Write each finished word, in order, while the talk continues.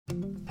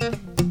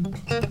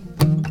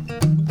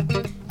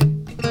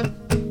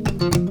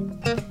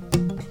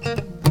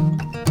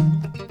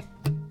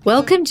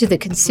Welcome to the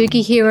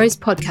Kintsugi Heroes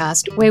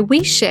podcast, where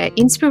we share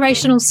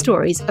inspirational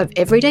stories of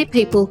everyday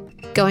people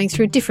going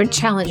through different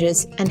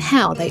challenges and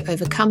how they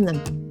overcome them.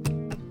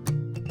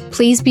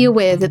 Please be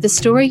aware that the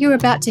story you're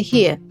about to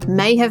hear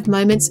may have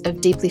moments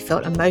of deeply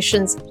felt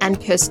emotions and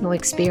personal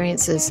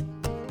experiences.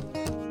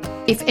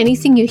 If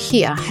anything you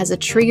hear has a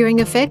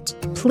triggering effect,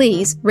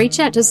 please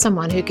reach out to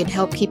someone who can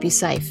help keep you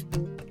safe.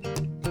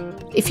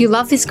 If you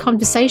love this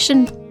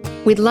conversation,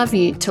 we'd love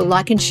you to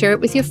like and share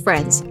it with your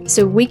friends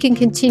so we can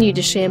continue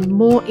to share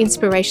more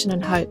inspiration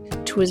and hope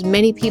to as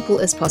many people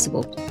as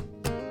possible.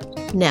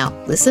 Now,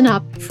 listen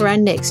up for our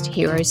next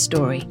hero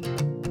story.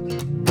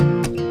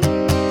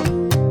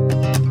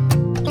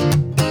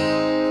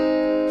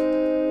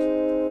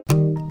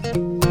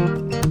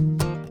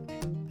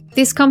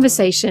 This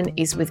conversation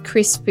is with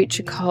Chris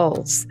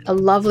Futcher-Coles, a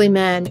lovely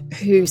man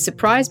who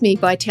surprised me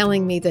by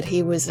telling me that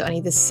he was only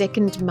the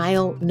second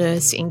male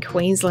nurse in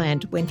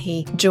Queensland when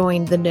he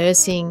joined the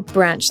nursing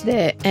branch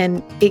there.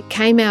 And it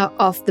came out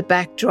off the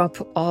backdrop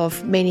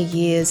of many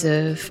years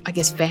of,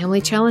 family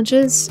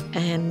challenges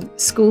and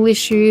school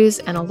issues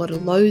and a lot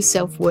of low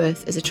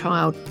self-worth as a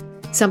child,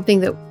 something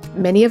that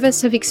many of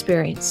us have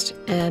experienced.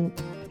 And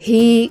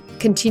he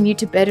continued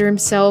to better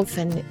himself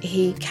and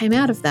he came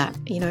out of that.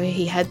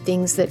 He had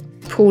things that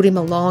pulled him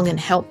along and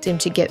helped him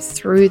to get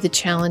through the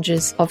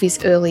challenges of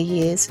his early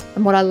years.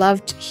 And what I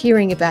loved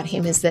hearing about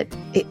him is that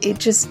it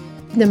just,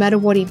 no matter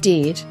what he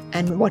did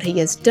and what he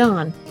has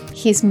done,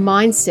 his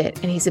mindset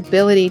and his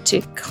ability to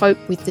cope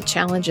with the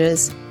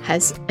challenges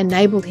has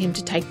enabled him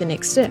to take the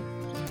next step.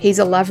 He's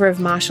a lover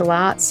of martial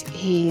arts.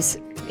 He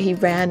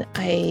ran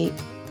a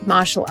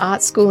martial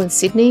arts school in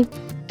Sydney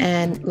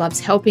and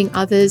loves helping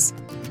others.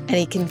 And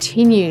he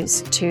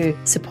continues to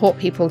support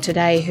people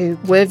today who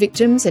were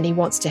victims and he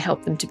wants to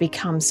help them to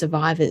become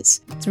survivors.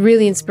 It's a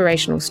really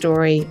inspirational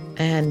story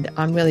and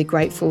I'm really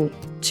grateful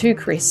to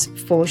Chris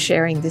for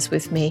sharing this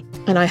with me.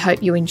 And I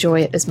hope you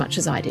enjoy it as much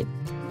as I did.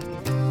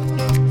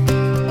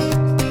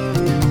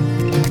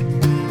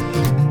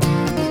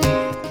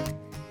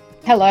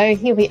 Hello,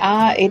 here we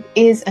are. It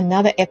is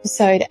another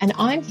episode and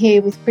I'm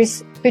here with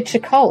Chris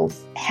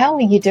Futcher-Coles. How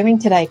are you doing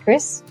today,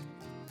 Chris?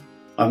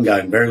 I'm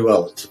going very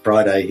well. It's a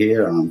Friday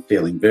here and I'm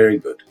feeling very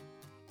good.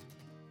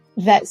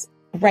 That's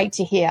great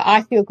to hear.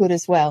 I feel good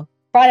as well.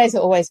 Fridays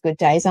are always good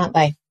days, aren't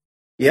they?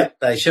 Yep,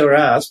 they sure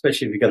are,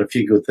 especially if you've got a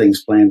few good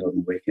things planned on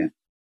the weekend.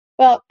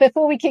 Well,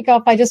 before we kick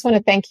off, I just want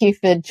to thank you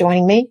for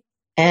joining me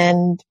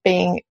and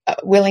being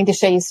willing to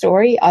share your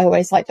story. I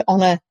always like to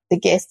honour the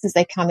guests as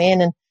they come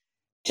in and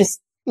just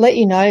let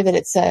you know that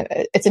it's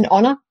an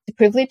honour, a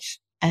privilege,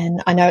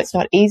 and I know it's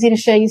not easy to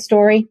share your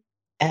story.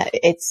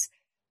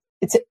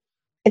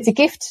 It's a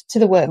gift to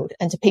the world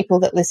and to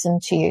people that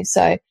listen to you.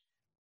 So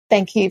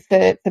thank you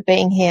for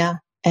being here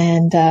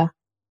and I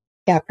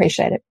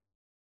appreciate it.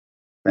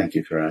 Thank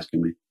you for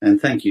asking me. And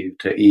thank you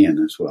to Ian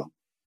as well.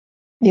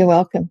 You're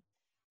welcome.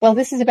 Well,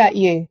 this is about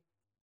you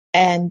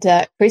and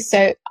Chris,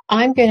 so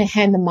I'm going to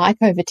hand the mic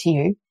over to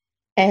you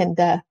and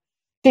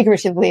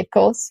figuratively, of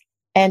course,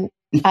 and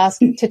ask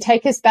to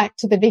take us back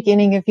to the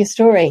beginning of your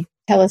story.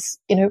 Tell us,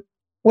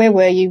 where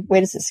were you?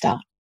 Where does it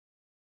start?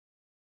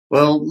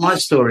 Well, my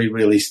story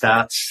really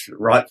starts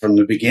right from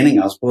the beginning.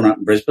 I was born up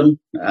in Brisbane.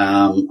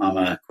 I'm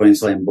a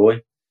Queensland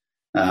boy,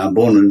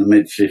 born in the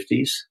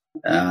mid-50s,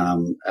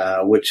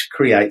 which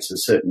creates a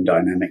certain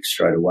dynamic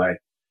straight away.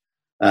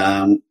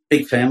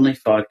 Big family,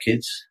 5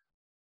 kids,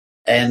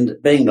 and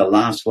being the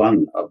last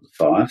one of the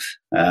 5,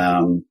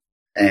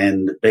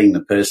 and being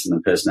the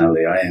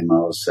personality I am, I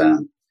was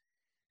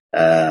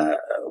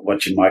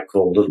what you might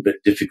call a little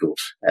bit difficult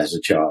as a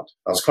child.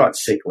 I was quite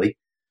sickly.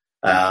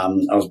 I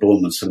was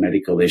born with some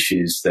medical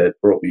issues that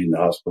brought me into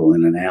hospital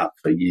in and out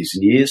for years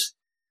and years.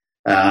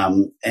 I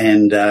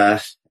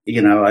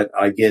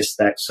guess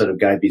that sort of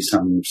gave me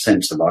some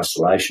sense of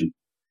isolation.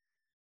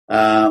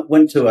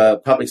 Went to a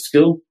public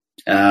school,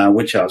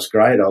 which I was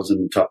great. I was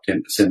in the top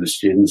 10% of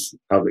students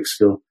at public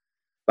school.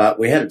 But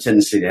we had a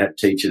tendency to have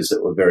teachers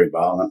that were very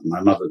violent, and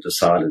my mother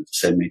decided to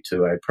send me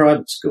to a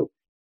private school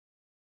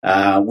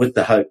with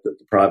the hope that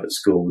the private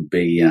school would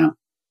be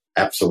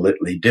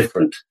absolutely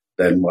different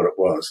than what it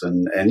was.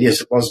 And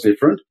yes, it was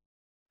different.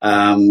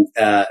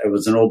 It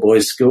was an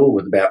all-boys school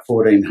with about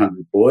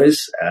 1,400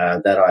 boys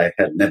that I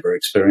had never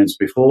experienced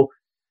before.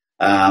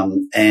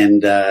 In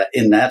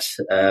that,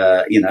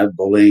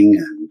 bullying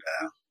and,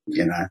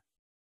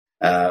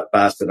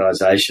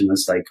 bastardization,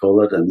 as they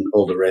call it, and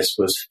all the rest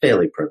was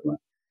fairly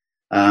prevalent.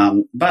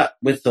 But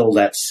with all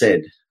that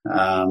said,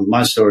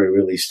 my story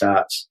really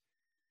starts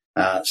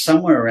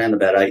somewhere around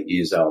about 8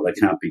 years old. I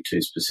can't be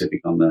too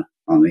specific on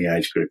the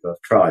age group. I've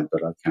tried,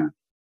 but I can't.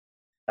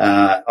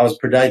 I was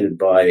predated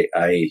by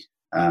a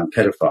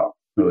pedophile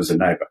who was a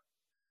neighbour.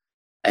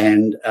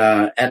 And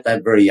at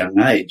that very young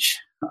age,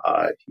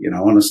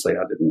 honestly,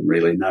 I didn't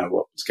really know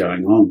what was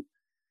going on.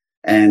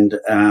 And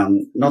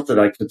not that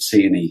I couldn't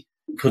see any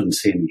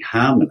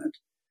harm in it,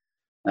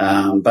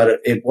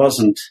 but it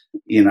wasn't,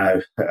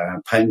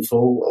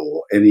 painful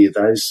or any of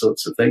those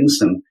sorts of things.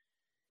 And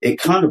it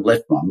kind of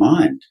left my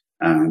mind,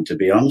 to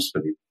be honest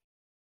with you.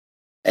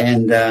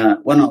 And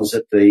when I was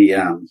at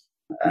the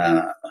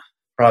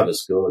private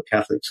school, a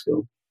Catholic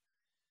school,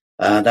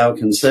 they were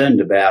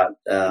concerned about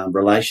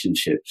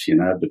relationships,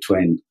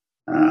 between,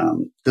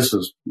 this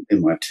was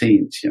in my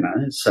teens,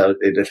 so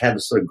it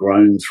had sort of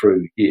grown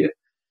through here.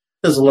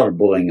 There's a lot of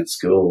bullying at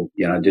school,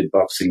 did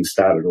boxing,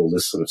 started all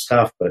this sort of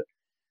stuff. But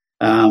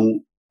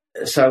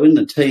so in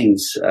the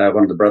teens,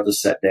 one of the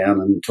brothers sat down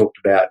and talked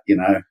about,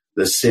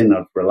 the sin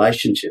of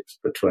relationships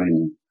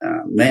between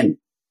men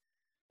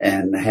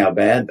and how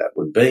bad that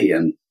would be.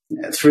 And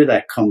through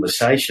that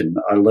conversation,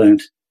 I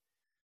learned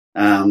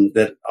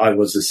that I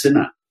was a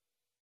sinner,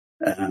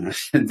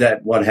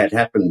 that what had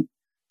happened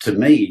to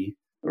me,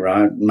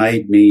 right,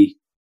 made me,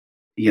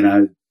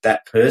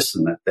 that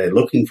person that they're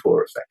looking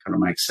for, if that kind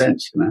of makes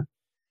sense,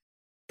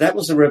 That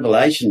was a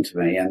revelation to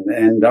me.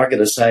 And I got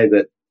to say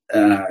that,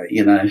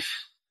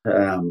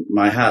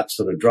 my heart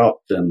sort of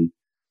dropped, and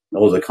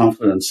all the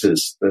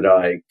confidences that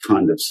I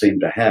kind of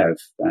seemed to have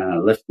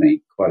left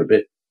me quite a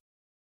bit.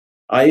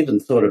 I even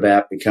thought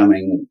about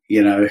becoming,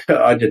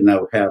 I didn't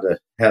know how to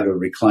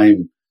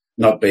reclaim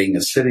not being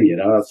a sinner,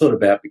 I thought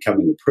about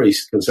becoming a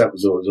priest, because that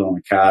was always on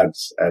the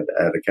cards at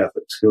a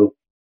Catholic school.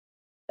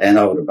 And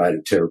I would have made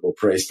a terrible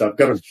priest. I've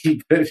got to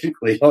be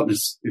perfectly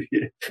honest with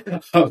you.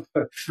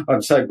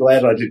 I'm so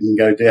glad I didn't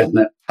go down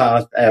that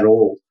path at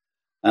all.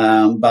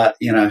 But,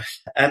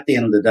 at the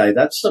end of the day,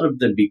 that's sort of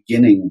the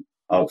beginning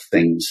of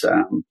things.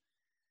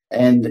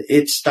 And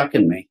it stuck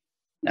in me.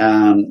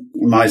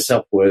 My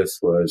self-worth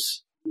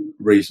was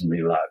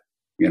reasonably low,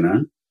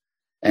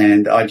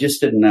 and I just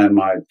didn't know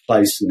my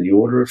place in the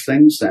order of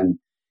things. And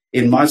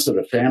in my sort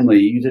of family,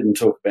 you didn't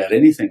talk about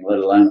anything, let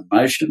alone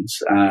emotions.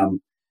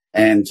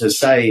 And to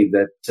say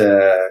that,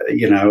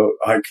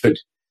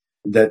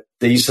 that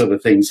these sort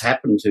of things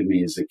happened to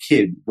me as a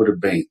kid would have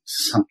been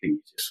something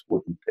you just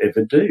wouldn't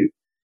ever do.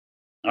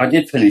 I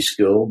did finish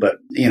school, but,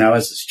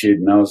 as a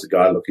student, I was the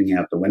guy looking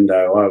out the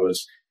window. I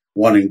was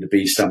wanting to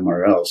be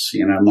somewhere else.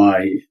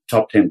 My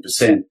top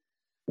 10%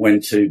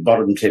 went to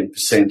bottom 10%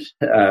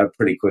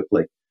 pretty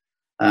quickly.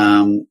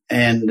 And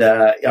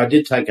I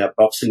did take up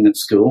boxing at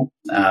school.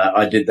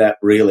 I did that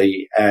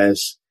really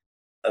as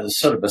a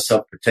sort of a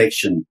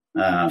self-protection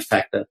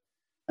factor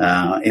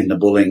in the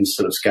bullying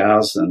sort of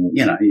scars. And,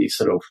 you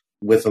sort of,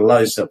 with a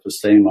low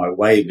self-esteem, I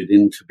wavered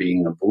into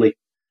being a bully.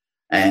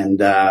 And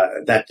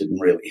that didn't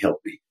really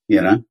help me,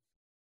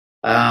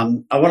 I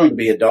wanted to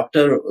be a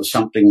doctor. It was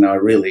something that I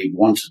really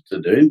wanted to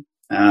do.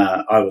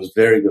 I was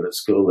very good at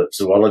school at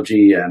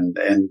zoology and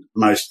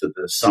most of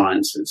the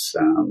sciences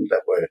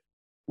that were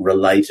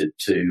related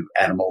to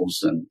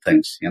animals and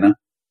things,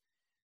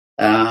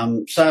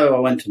 So I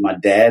went to my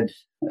dad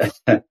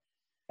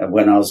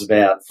when I was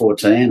about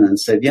 14 and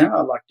said,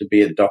 I'd like to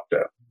be a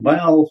doctor.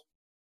 Well,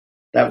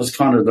 that was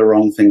kind of the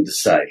wrong thing to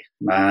say.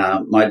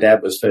 My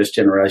dad was first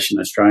generation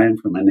Australian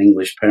from an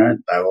English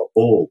parent. They were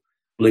all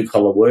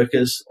blue-collar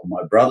workers, or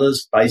my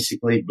brothers,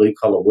 basically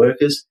blue-collar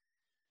workers.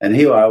 And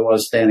here I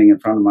was standing in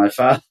front of my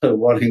father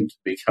wanting to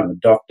become a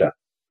doctor.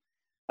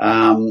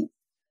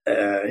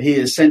 He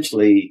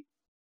essentially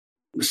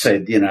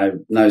said,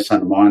 no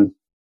son of mine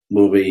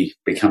will be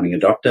becoming a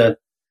doctor.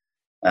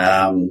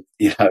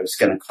 It's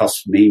going to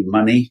cost me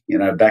money.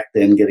 Back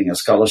then getting a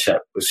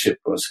scholarship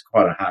was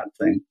quite a hard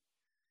thing.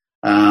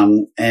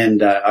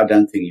 And I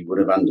don't think he would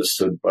have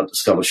understood what the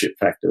scholarship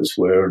factors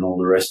were and all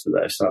the rest of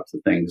those types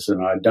of things.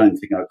 And I don't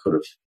think I could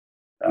have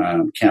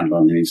counted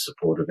on any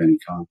support of any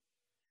kind.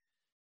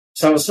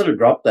 So I sort of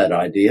dropped that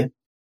idea.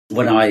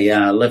 When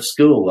I left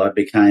school, I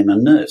became a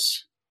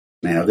nurse.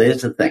 Now,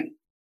 there's the thing,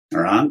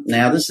 all right?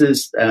 Now, this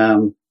is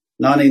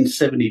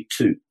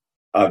 1972.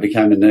 I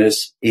became a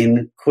nurse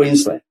in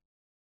Queensland.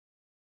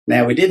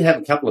 Now, we did have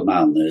a couple of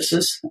male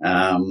nurses,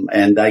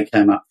 and they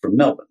came up from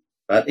Melbourne.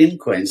 But in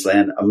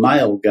Queensland, a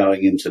male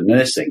going into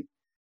nursing,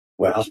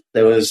 well,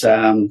 there was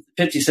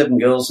 57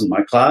 girls in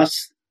my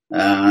class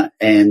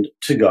and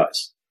 2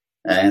 guys.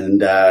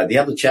 And the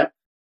other chap,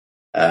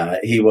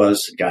 he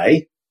was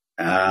gay.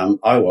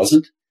 I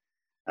wasn't.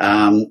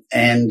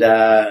 And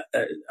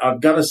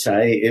I've got to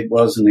say it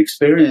was an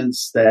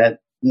experience that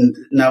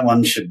no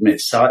one should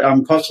miss.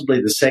 I'm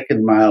possibly the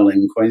second male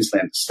in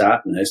Queensland to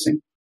start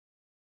nursing.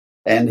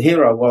 And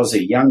here I was,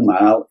 a young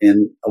male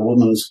in a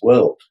woman's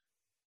world.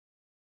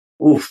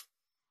 Oof.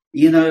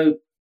 You'll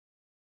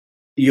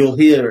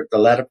hear the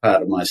latter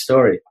part of my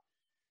story.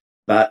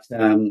 But,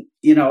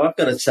 I've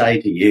got to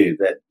say to you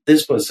that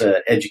this was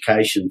an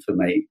education for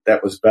me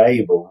that was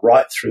valuable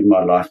right through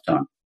my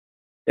lifetime.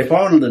 If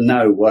I wanted to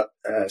know what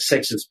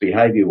sexist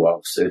behaviour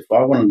was, if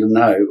I wanted to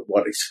know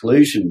what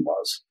exclusion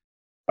was,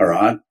 all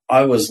right,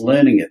 I was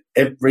learning it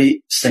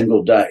every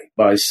single day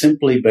by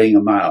simply being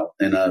a male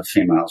in a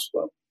female's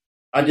world.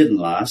 I didn't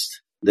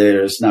last.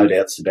 There's no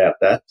doubts about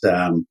that.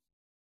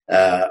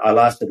 I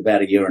lasted about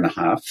 1.5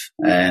 years,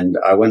 and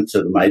I went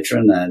to the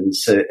matron and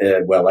said,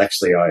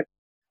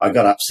 I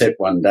got upset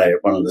one day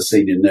at one of the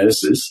senior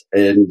nurses,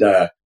 and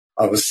I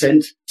was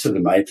sent to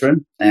the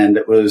matron, and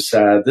it was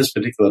this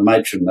particular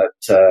matron that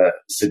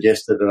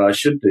suggested that I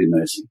should do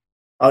nursing.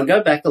 I'll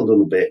go back a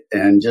little bit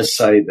and just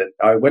say that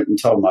I went and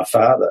told my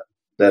father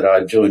that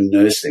I joined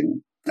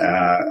nursing.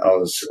 I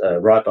was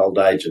ripe old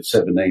age of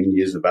 17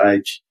 years of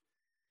age.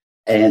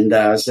 And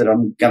I said,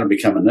 I'm going to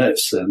become a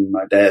nurse. And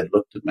my dad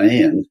looked at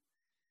me and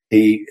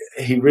he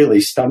really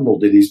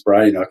stumbled in his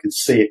brain. I could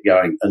see it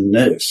going, a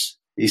nurse.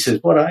 He says,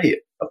 what are you?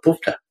 A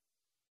pufta.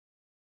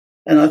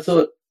 And I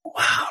thought,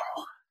 wow,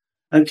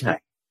 okay.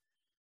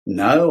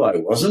 No, I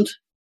wasn't.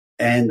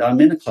 And I'm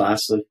in a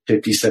class of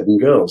 57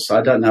 girls.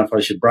 I don't know if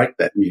I should break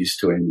that news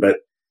to him, but,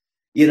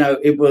 you know,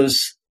 it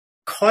was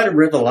quite a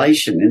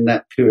revelation in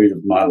that period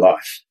of my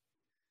life.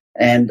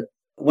 And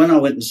when I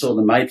went and saw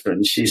the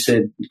matron, she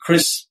said,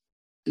 Chris,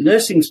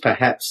 nursing's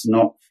perhaps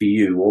not for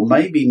you, or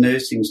maybe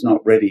nursing's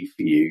not ready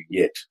for you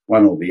yet,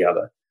 one or the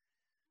other.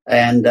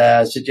 And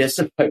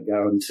suggested I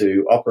go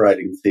into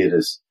operating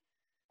theatres,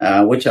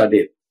 which I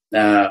did.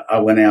 I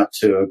went out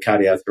to a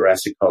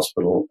cardiothoracic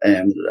hospital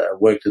and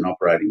worked in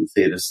operating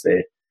theatres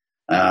there.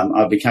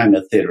 I became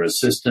a theatre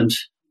assistant,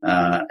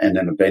 and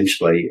then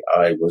eventually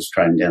I was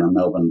trained down in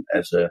Melbourne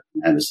as an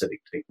anaesthetic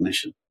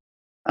technician.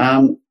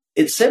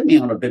 It set me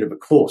on a bit of a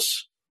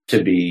course,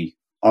 to be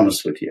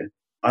honest with you.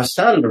 I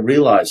started to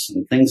realise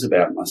some things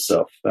about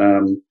myself.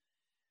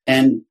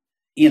 And,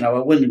 you know,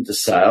 I went into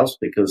sales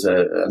because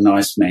a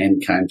nice man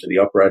came to the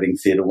operating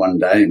theatre one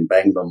day and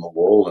banged on the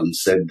wall and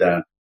said,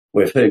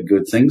 we've heard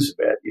good things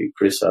about you,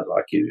 Chris. I'd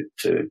like you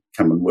to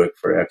come and work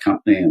for our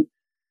company, and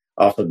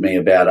offered me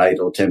about $8,000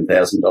 or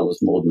 $10,000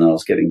 more than I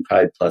was getting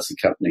paid, plus a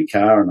company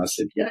car. And I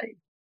said, yay.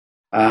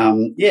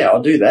 Yeah,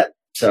 I'll do that.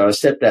 So I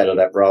stepped out of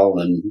that role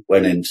and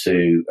went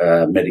into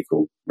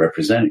medical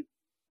representing.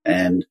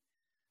 And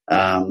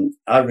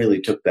I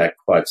really took that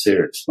quite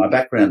serious. My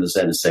background is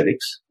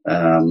anaesthetics,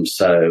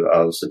 so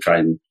I was a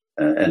trained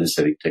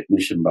anaesthetic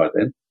technician by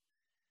then.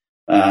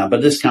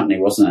 But this company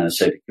wasn't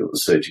anaesthetic, it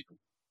was surgical.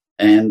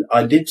 And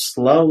I did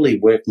slowly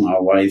work my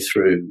way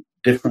through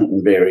different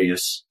and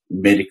various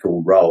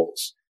medical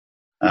roles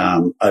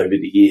over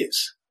the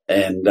years.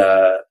 And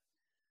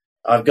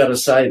I've got to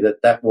say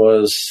that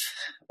was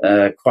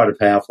quite a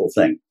powerful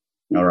thing,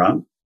 all right?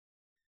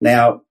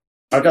 Now,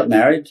 I got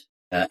married,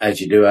 as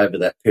you do over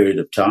that period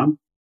of time,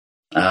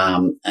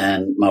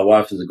 and my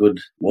wife is a good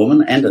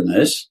woman and a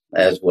nurse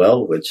as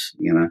well, which,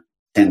 you know,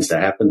 tends to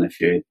happen if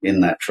you're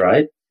in that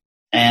trade.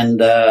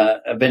 And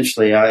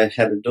eventually I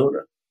had a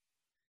daughter.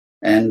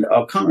 And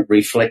I'll kind of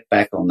reflect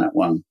back on that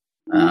one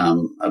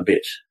a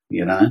bit,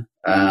 you know.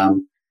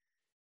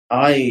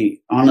 I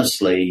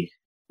honestly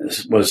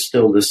was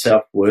still the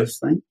self-worth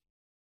thing.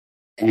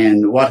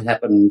 And what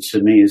happened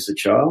to me as a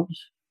child,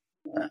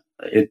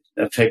 it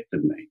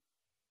affected me.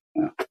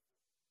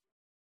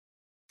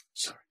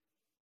 Sorry.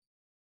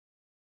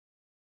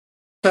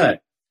 So,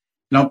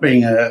 not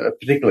being a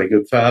particularly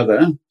good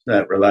father,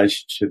 that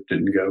relationship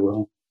didn't go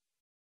well.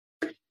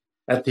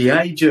 At the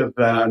age of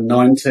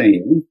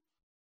 19,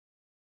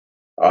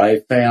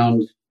 I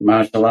found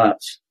martial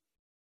arts,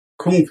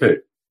 Kung Fu,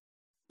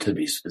 to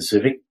be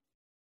specific.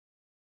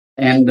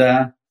 And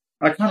I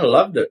kind of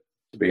loved it,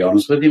 to be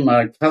honest with you.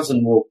 My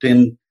cousin walked in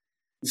and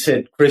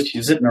said, Chris,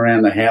 you're sitting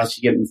around the house,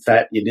 you're getting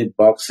fat, you did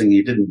boxing,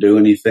 you didn't do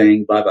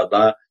anything, blah, blah,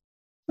 blah.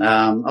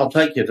 I'll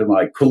take you to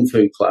my Kung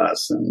Fu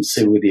class and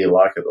see whether you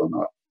like it or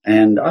not.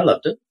 And I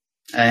loved it.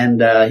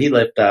 And he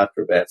left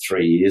after about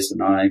 3 years,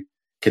 and I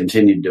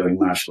continued doing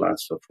martial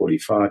arts for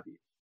 45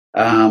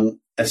 years.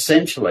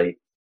 Essentially,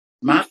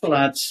 martial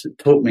arts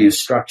taught me a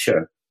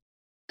structure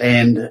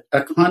and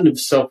a kind of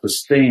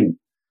self-esteem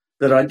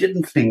that I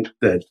didn't think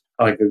that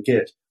I could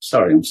get.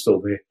 Sorry, I'm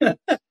still there.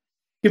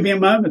 Give me a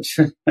moment.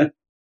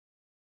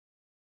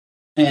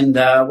 And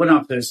when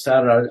I first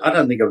started, I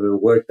don't think I've ever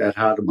worked that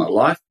hard in my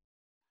life.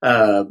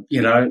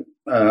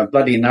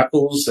 Bloody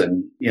knuckles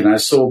and, you know,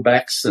 sore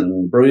backs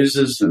and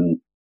bruises and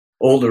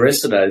all the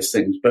rest of those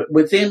things. But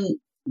within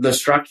the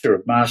structure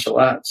of martial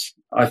arts,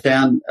 I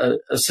found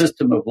a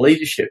system of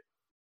leadership.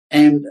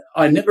 And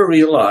I never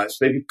realized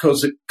that,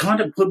 because it kind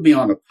of put me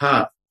on a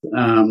path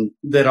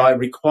that I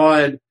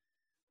required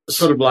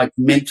sort of like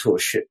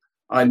mentorship.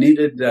 I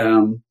needed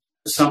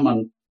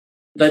someone,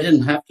 they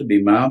didn't have to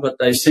be male, but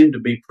they seemed to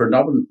be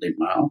predominantly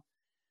male,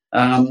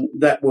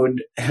 that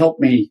would help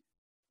me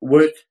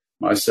work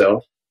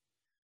myself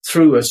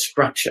through a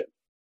structure.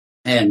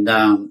 And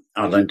I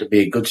learned to be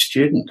a good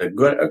student, a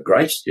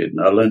great student.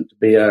 I learned to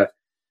be an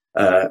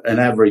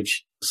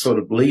average sort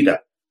of leader.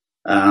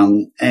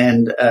 Then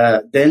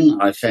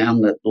I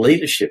found that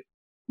leadership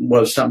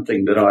was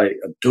something that I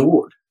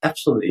adored,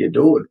 absolutely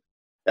adored.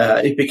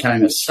 It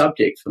became a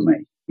subject for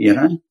me, you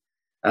know.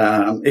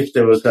 If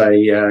there was a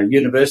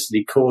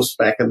university course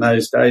back in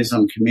those days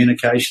on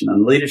communication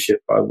and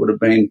leadership, I would have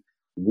been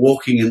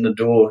walking in the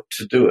door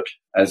to do it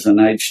as an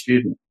age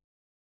student.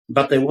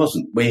 But there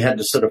wasn't. We had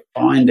to sort of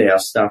find our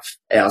stuff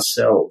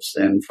ourselves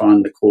and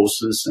find the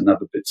courses and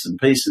other bits and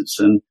pieces.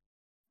 And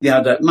you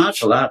know, that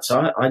martial arts,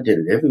 I did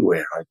it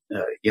everywhere. I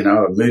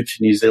moved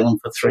to New Zealand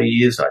for 3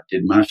 years. I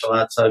did martial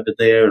arts over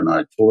there and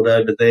I taught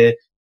over there.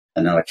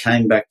 And then I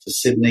came back to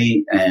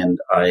Sydney and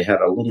I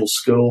had a little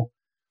school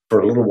for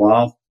a little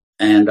while.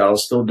 and I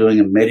was still doing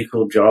a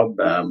medical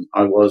job.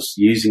 I was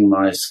using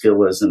my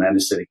skill as an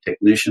anaesthetic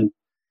technician,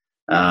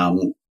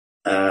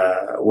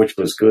 which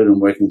was good,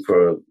 and working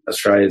for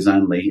Australia's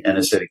only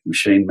anaesthetic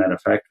machine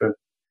manufacturer.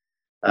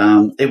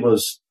 It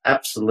was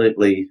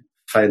absolutely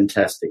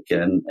fantastic.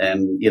 And,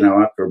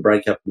 after a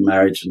breakup and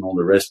marriage and all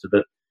the rest of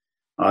it,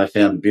 I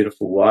found a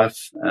beautiful wife,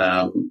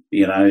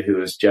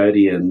 who is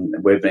Jodie, and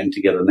we've been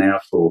together now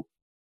for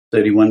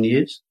 31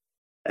 years.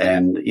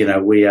 And,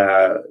 we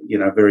are,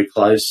 very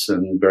close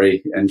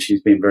and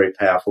she's been very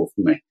powerful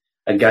for me.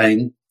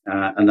 Again,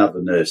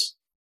 another nurse.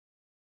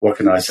 What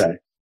can I say?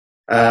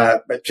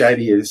 But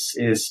Jodie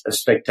is a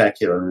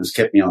spectacular and has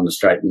kept me on the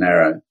straight and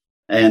narrow.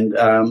 And,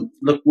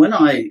 look, when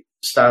I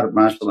started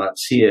martial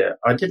arts here,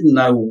 I didn't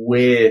know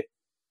where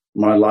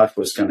my life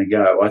was going to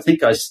go. I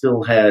think I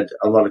still had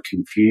a lot of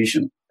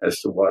confusion as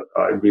to what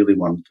I really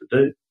wanted to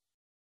do.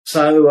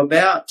 So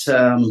about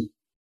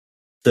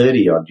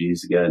 30 odd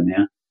years ago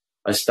now,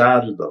 I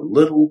started a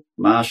little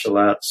martial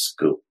arts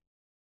school,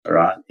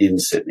 right, in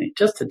Sydney,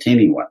 just a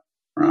teeny one,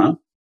 right?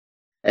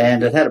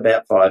 And it had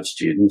about 5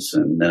 students,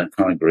 and then it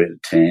kind of grew to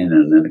 10,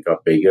 and then it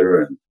got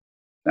bigger,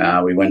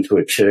 and we went to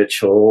a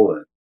church hall,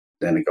 and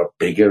then it got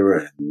bigger,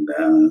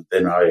 and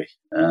then I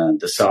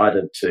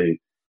decided to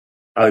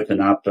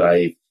open up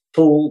a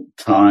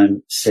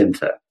full-time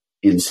centre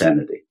in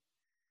Sanity.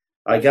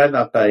 I gave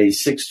up a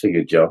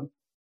 6-figure job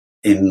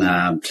in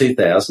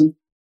 2000.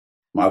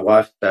 My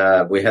wife,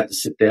 we had to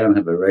sit down and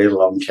have a very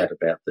long chat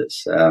about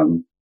this,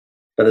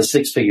 but a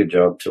 6-figure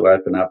job to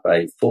open up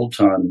a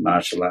full-time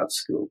martial arts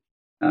school.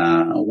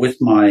 With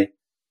my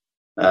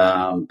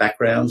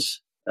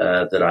backgrounds,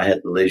 that I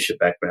had the leadership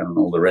background and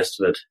all the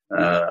rest of it,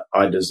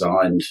 I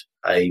designed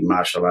a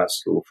martial arts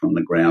school from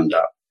the ground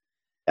up.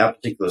 Our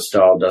particular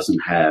style doesn't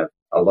have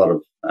a lot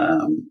of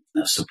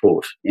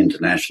support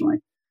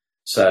internationally.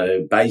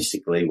 So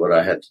basically what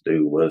I had to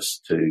do was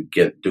to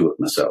do it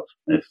myself,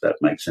 if that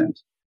makes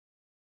sense.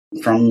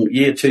 From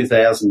year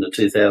 2000 to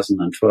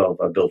 2012,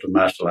 I built a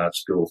martial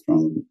arts school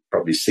from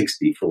probably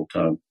 60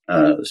 full-time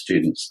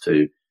students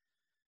to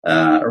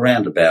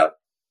around about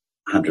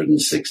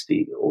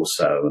 160 or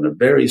so, in a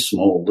very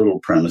small little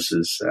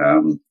premises.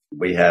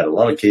 We had a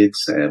lot of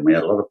kids and we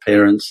had a lot of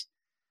parents,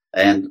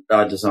 and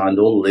I designed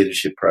all the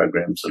leadership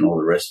programs and all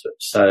the rest of it.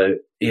 So,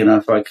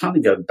 if I kind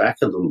of go back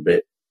a little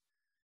bit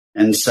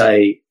and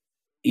say,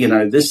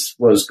 this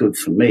was good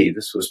for me,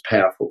 this was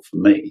powerful for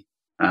me,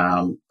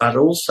 but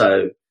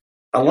also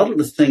a lot of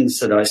the things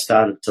that I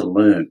started to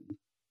learn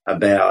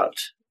about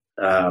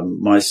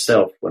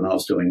myself when I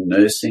was doing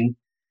nursing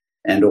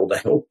and all the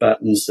help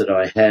buttons that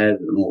I had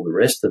and all the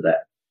rest of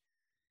that,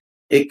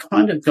 it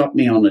kind of got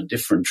me on a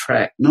different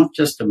track, not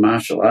just a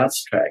martial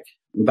arts track,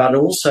 but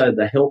also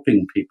the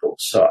helping people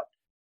side.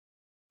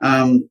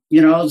 I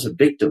was a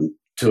victim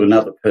to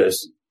another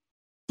person.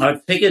 I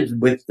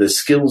figured with the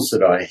skills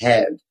that I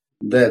had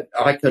that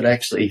I could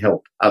actually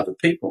help other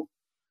people.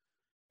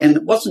 And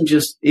it wasn't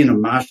just in a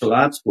martial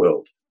arts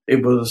world.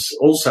 It was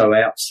also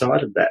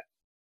outside of that.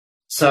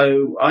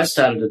 So I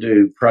started to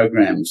do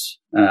programs,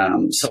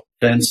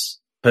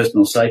 self-defense,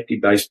 personal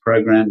safety-based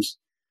programs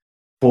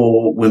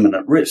for women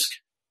at risk.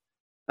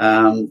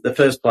 The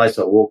first place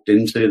I walked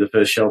into, the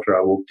first shelter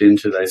I walked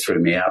into, they threw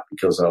me out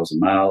because I was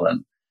a male.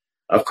 And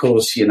of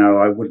course,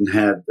 I wouldn't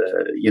have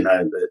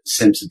the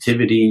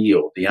sensitivity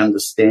or the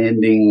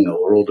understanding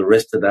or all the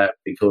rest of that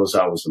because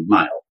I was a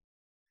male.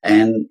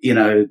 And,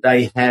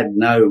 they had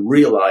no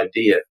real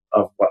idea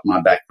of what my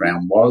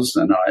background was.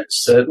 And I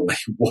certainly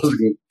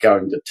wasn't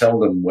going to tell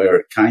them where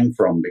it came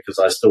from because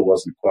I still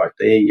wasn't quite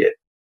there yet.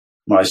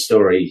 My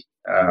story,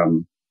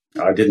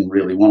 I didn't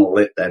really want to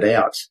let that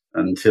out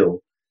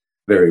until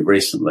very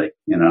recently,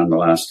 in the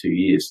last 2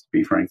 years, to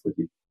be frank with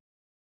you.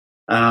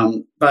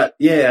 But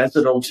yeah, as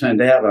it all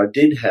turned out, I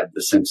did have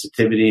the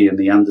sensitivity and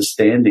the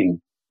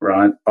understanding,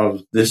 right,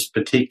 of this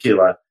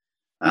particular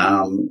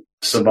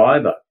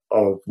survivor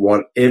of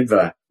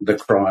whatever the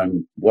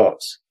crime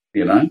was,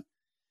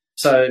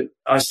 So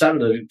I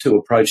started to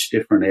approach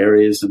different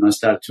areas, and I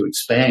started to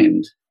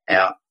expand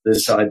out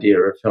this idea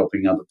of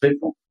helping other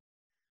people.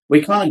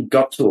 We kind of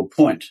got to a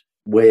point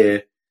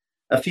where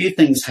a few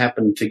things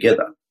happened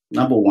together.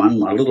 Number one,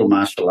 my little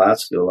martial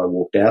arts school, I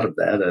walked out of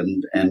that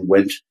and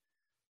went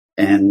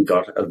and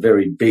got a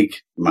very big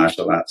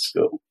martial arts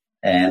school.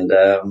 And,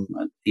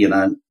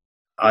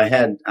 I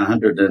had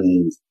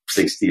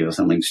 160 or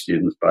something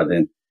students by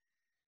then,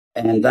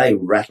 and they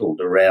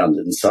rattled around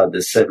inside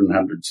the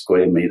 700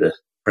 square metre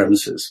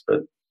premises.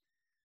 But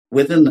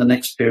within the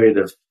next period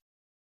of,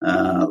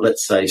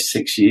 let's say,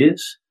 6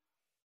 years,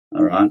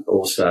 all right,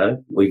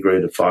 also, we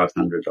grew to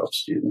 500 odd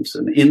students.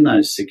 And in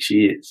those 6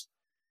 years,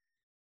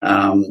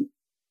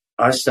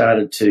 I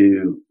started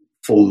to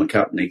form a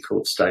company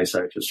called Stay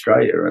Safe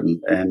Australia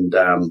and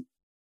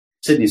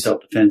Sydney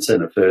Self-Defence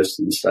Centre first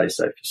and Stay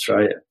Safe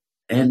Australia.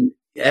 And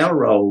our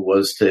role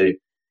was to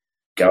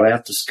go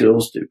out to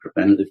schools, do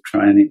preventative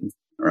training,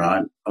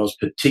 right? I was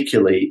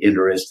particularly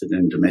interested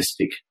in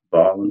domestic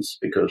violence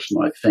because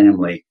my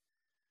family,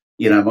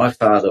 my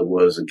father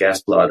was a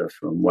gaslighter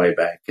from way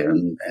back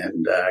and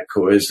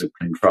coercive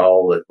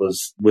control. It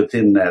was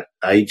within that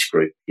age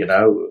group, it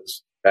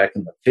was back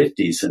in the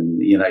 50s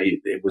and,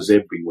 it was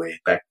everywhere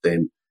back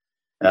then.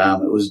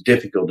 It was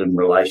difficult in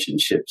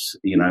relationships,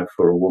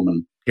 for a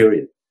woman,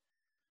 period.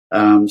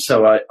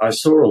 So I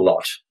saw a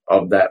lot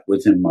of that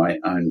within my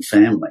own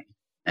family.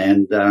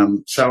 And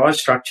so I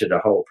structured a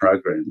whole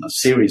program, a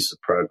series of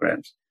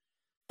programs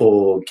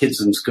for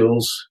kids in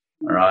schools,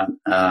 all right,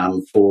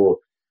 for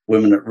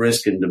women at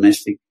risk in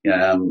domestic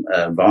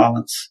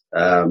violence,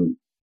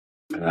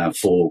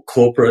 for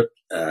corporate,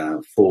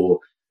 for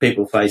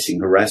people facing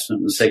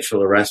harassment and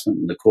sexual harassment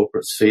in the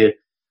corporate sphere,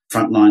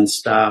 frontline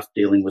staff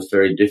dealing with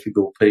very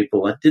difficult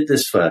people. I did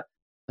this for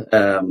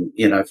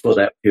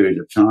that period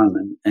of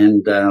time.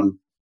 And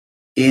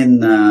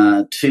in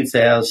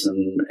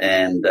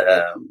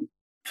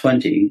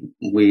 2020,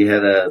 we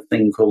had a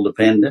thing called a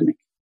pandemic.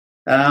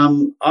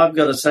 I've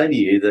got to say to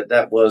you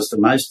that was the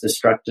most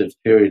destructive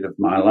period of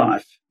my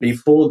life.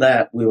 Before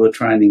that, we were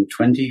training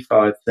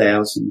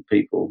 25,000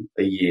 people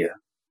a year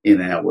in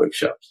our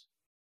workshops.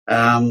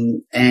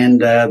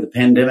 The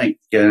pandemic,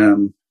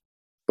 boom,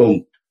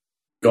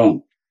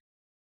 gone.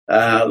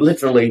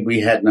 Literally,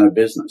 we had no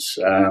business.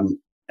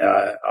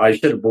 I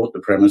should have bought the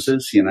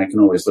premises. You can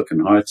always look in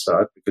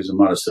hindsight because I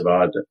might have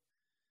survived it.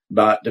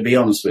 But to be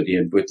honest with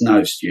you, with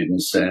no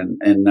students and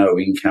no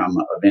income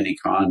of any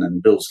kind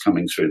and bills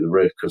coming through the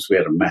roof because we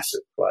had a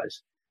massive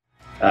place,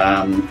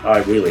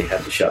 I really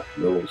had to shut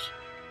the doors.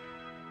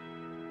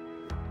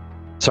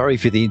 Sorry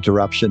for the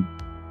interruption.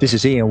 This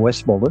is Ian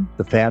Westmoreland,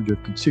 the founder of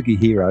Kintsugi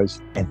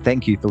Heroes, and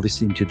thank you for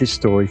listening to this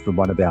story from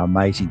one of our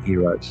amazing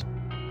heroes.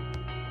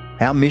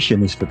 Our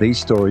mission is for these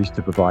stories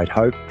to provide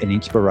hope and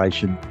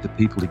inspiration to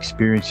people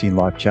experiencing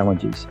life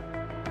challenges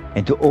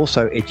and to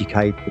also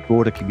educate the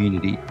broader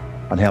community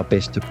on how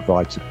best to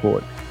provide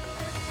support.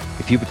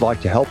 If you would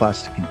like to help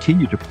us to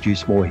continue to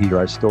produce more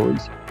hero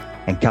stories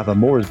and cover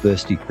more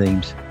adversity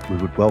themes, we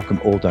would welcome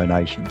all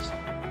donations.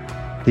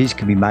 These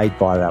can be made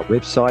via our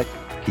website,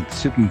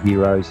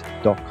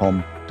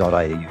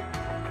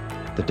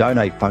 kintsugiheroes.com.au. The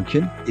donate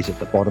function is at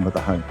the bottom of the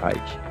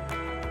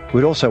homepage.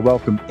 We'd also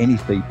welcome any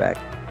feedback.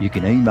 You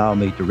can email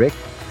me direct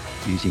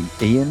using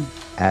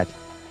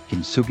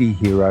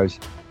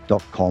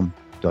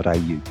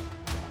ian@kintsugiheroes.com.au.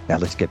 Now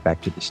let's get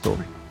back to the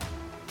story.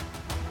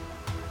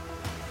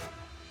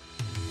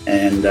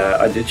 And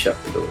I did shut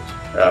the doors.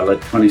 I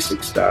let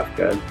 26 staff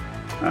go.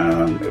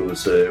 It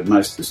was the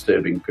most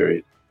disturbing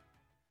period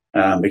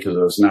because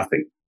there was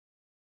nothing.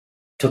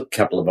 Took a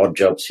couple of odd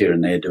jobs here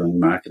and there doing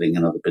marketing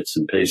and other bits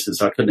and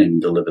pieces. I couldn't even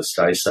deliver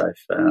Stay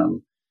Safe.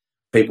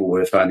 People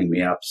were phoning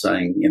me up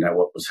saying,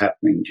 what was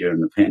happening during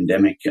the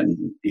pandemic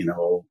and,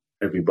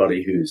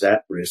 everybody who's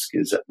at risk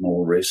is at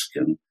more risk.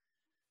 And,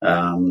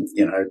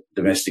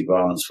 domestic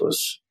violence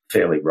was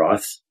fairly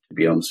rife, to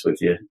be honest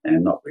with you,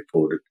 and not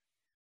reported.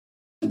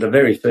 The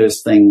very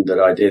first thing that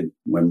I did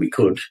when we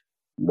could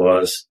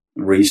was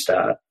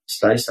restart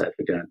Stay Safe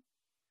again.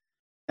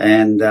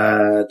 And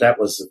that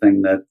was the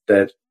thing that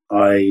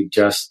I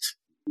just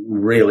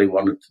really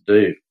wanted to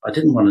do. I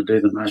didn't want to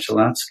do the martial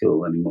arts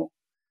school anymore.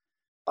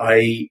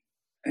 Dealing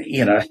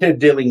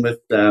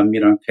with,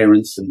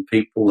 parents and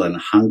people and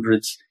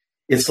hundreds,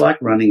 it's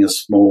like running a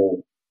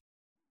small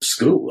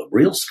school, a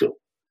real school,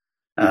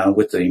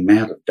 with the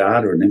amount of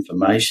data and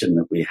information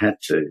that we had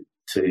to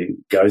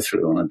go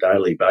through on a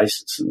daily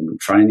basis and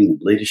training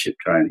and leadership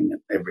training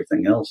and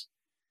everything else.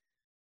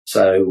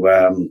 So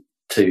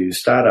to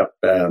start up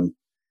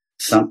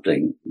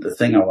something, the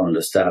thing I wanted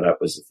to start up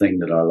was the thing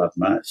that I love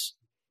most,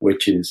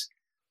 which is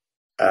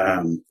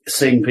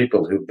seeing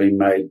people who've been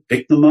made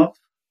victim of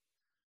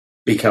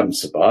become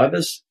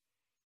survivors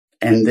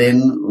and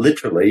then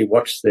literally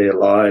watch their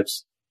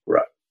lives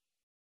grow.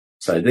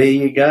 So there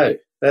you go.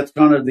 That's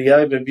kind of the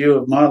overview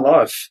of my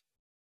life.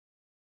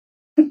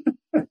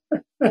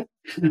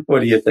 What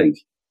do you think?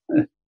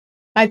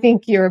 I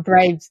think you're a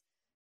brave,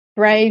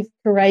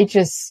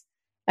 courageous,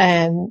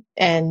 and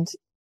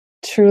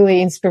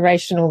truly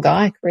inspirational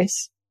guy,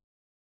 Chris.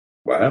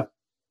 Wow.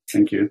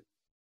 Thank you.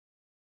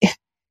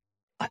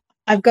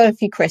 I've got a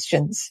few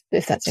questions,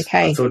 if that's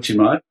okay. I thought you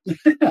might.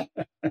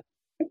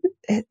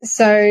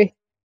 So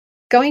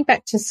going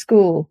back to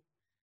school,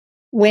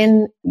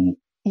 when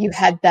you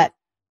had that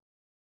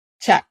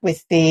chat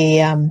with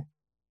the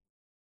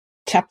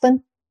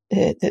chaplain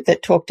that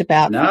talked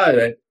about...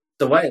 No,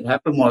 the way it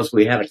happened was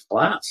we had a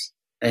class.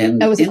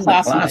 And that was in a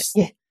class. The class,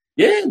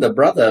 yeah, the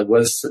brother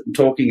was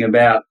talking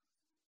about,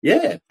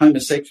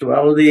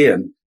 homosexuality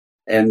and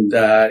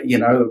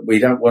we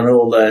don't want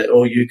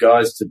all you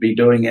guys to be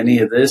doing any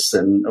of this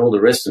and all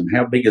the rest and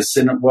how big a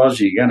sin it was.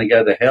 You're going to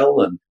go to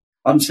hell. And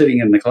I'm sitting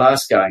in the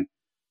class going,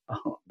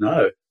 oh,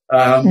 no.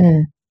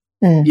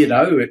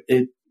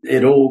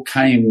 It all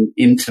came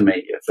into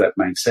me, if that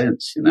makes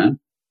sense,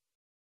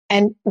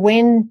 And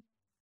when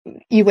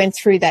you went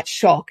through that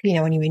shock,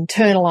 when you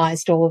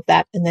internalized all of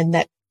that and then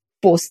that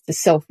forced the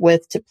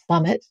self-worth to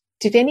plummet,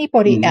 did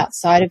anybody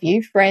outside of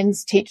you,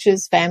 friends,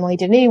 teachers, family,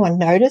 did anyone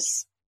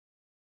notice?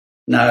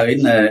 No,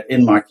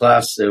 in my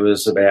class there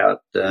was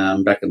about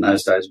back in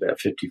those days about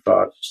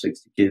 55,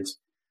 60 kids.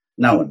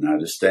 No one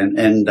noticed,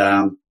 and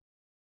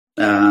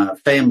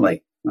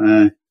family.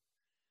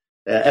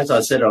 As I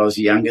said, I was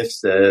the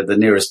youngest. The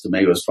nearest to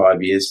me was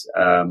 5 years.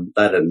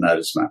 They didn't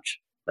notice much.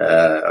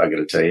 I got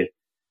to tell you.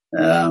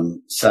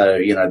 So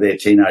they're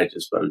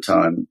teenagers by the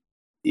time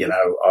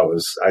I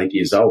was 8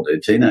 years old. They're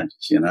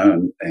teenagers,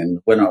 and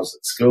when I was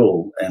at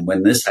school and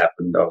when this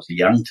happened, I was a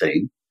young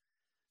teen.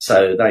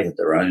 So they had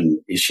their own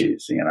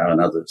issues,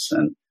 and others.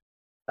 And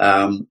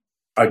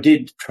I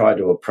did try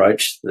to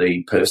approach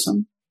the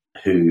person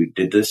who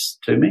did this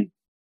to me,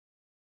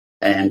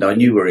 and I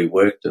knew where he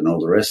worked and all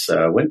the rest, so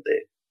I went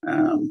there.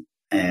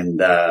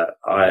 And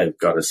I've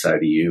got to say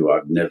to you,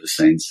 I've never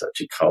seen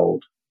such a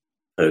cold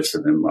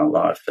person in my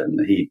life.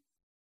 And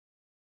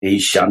he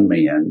shunned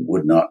me and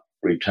would not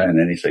return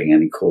anything,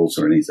 any calls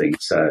or anything.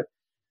 So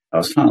I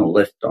was kind of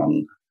left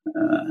on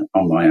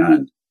my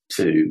own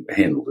to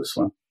handle this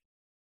one.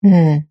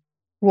 Mm.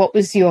 What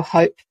was your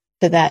hope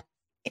for that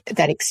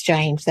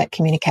exchange, that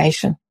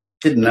communication?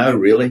 Didn't know,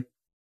 really.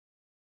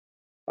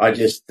 I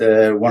just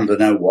wanted to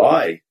know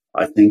why,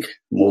 I think,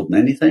 more than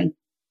anything.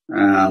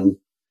 I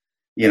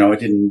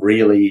didn't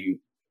really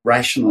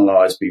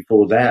rationalise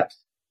before that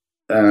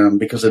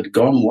because it had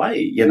gone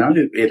away.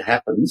 It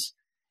happens,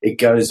 it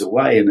goes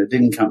away, and it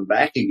didn't come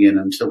back again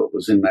until it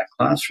was in that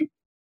classroom.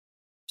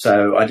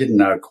 So I didn't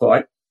know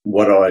quite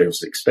what I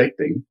was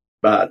expecting.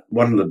 But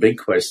one of the big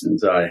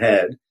questions I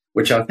had,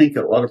 which I think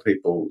a lot of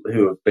people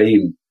who have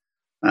been,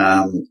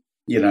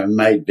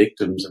 made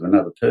victims of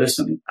another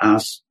person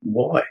ask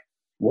why?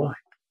 Why?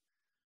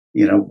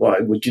 Why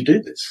would you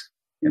do this?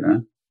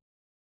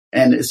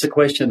 And it's a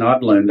question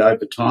I've learned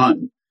over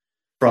time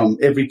from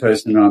every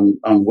person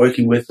I'm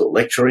working with or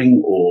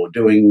lecturing or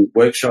doing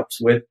workshops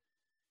with,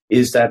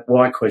 is that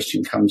why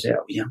question comes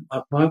out.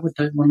 Why would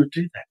they want to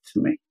do that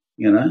to me?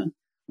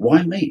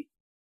 Why me?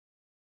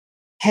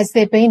 Has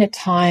there been a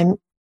time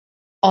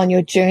on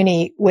your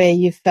journey where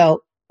you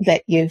felt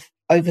that you've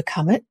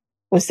overcome it?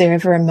 Was there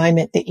ever a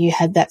moment that you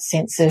had that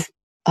sense of,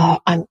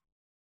 I'm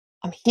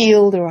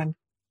healed, or I'm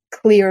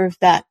clear of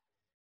that,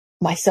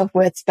 my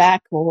self-worth's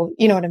back, or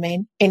you know what I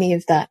mean? Any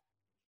of that?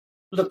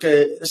 Look,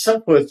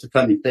 self-worth's a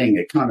funny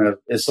thing.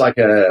 It's like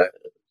a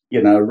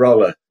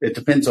roller. It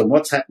depends on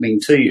what's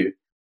happening to you.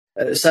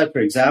 So,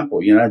 for example,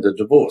 the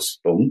divorce,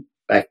 boom,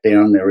 back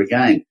down there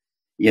again.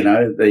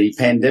 The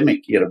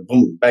pandemic,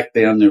 boom, back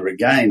down there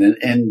again.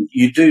 And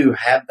you do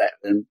have that.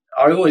 And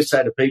I always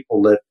say to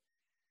people that,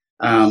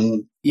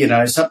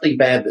 something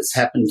bad that's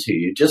happened to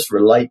you, just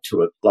relate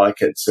to it like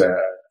it's a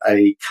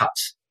cut.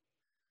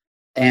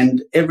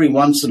 And every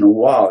once in a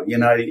while, you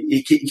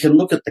can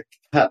look at the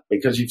cut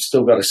because you've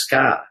still got a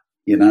scar,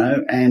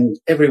 and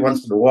every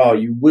once in a while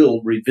you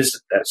will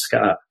revisit that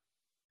scar,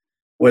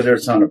 whether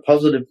it's on a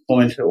positive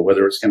point or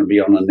whether it's going to be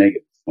on a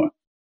negative point.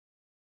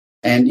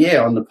 And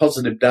on the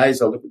positive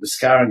days, I look at the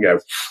scar and go,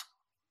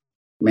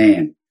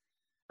 man.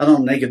 And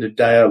on a negative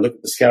day, I look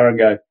at the scar and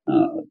go,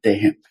 oh,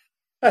 damn.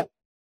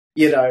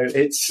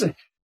 It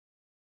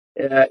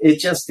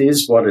just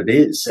is what it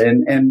is.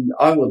 And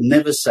I will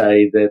never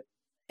say that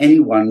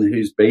anyone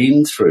who's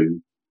been through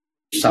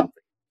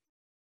something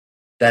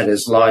that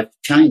is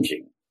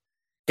life-changing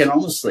can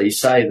honestly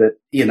say that,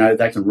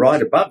 they can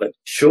ride above it,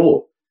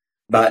 sure,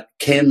 but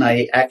can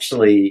they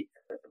actually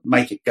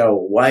make it go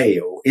away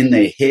or in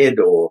their head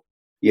or,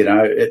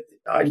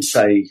 I'd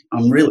say,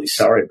 I'm really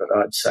sorry, but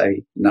I'd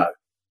say no.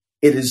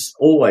 It is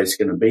always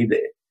going to be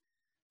there.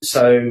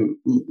 So,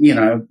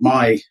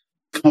 my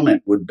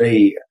comment would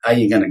be, are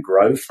you going to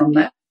grow from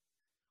that,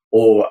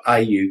 or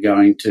are you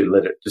going to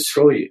let it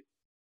destroy you?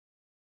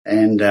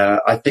 And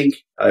I think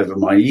over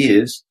my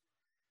years,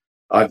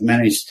 I've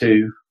managed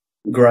to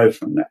grow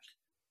from that.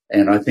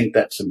 And I think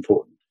that's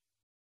important.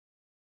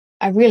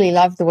 I really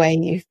love the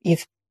way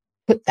you've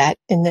put that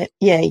in that,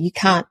 you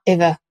can't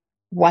ever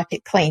wipe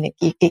it clean.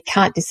 It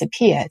can't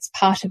disappear. It's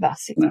part of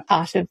us. It's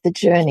part of the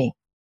journey.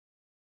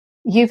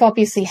 You've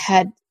obviously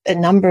had a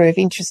number of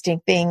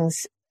interesting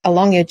things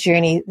along your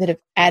journey that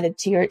have added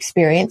to your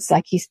experience,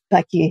 like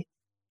you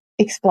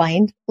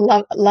explained.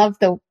 Love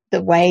the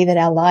way that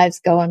our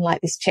lives go on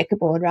like this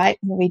checkerboard, right?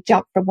 And we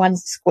jump from one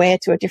square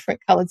to a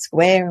different coloured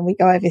square and we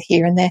go over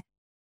here and there.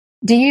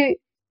 Do you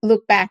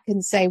look back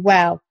and say,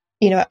 wow,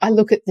 I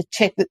look at the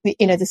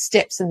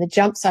steps and the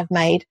jumps I've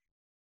made,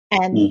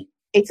 and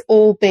it's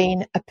all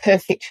been a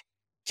perfect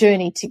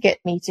journey to get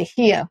me to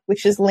here,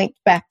 which is linked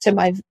back to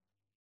my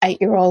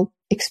 8-year-old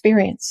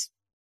experience?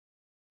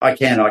 I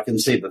can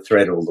see the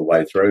thread all the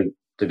way through,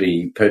 to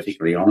be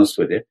perfectly honest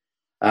with you.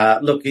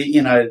 Look,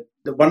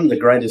 one of the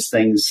greatest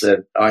things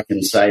that I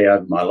can say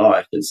over my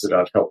life is that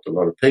I've helped a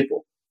lot of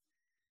people.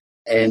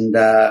 And,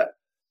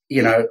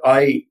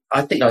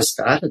 I think I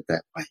started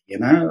that way,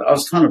 I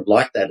was kind of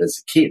like that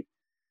as a kid.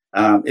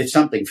 If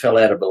something fell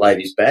out of a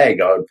lady's bag,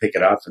 I would pick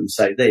it up and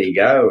say, there you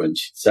go. And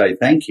she'd say,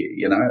 thank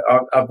you.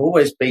 I've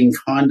always been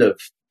kind of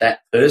that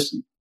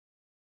person.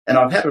 And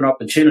I've had an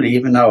opportunity,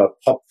 even though I've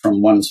popped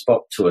from one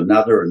spot to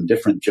another and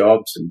different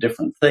jobs and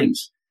different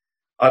things,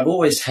 I've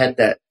always had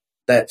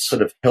that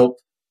sort of help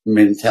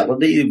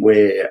mentality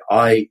where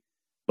I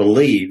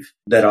believe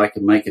that I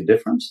can make a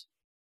difference.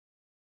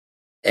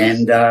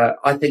 And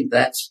I think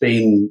that's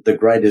been the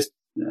greatest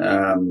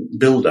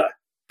builder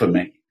for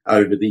me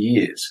over the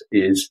years,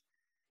 is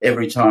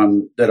every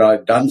time that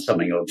I've done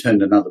something or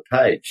turned another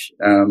page,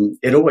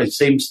 it always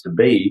seems to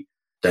be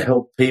to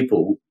help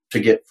people to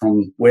get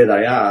from where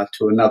they are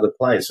to another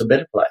place, a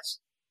better place.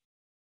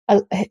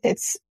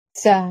 It's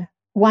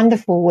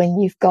wonderful when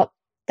you've got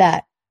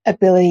that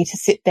ability to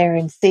sit there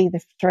and see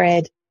the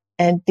thread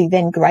and be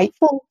then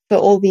grateful for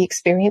all the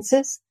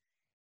experiences,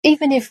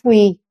 even if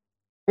we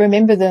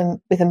remember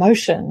them with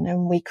emotion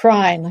and we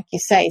cry. And like you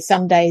say,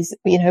 some days,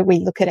 we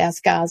look at our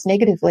scars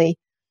negatively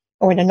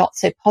or in a not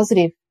so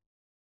positive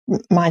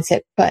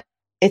mindset, but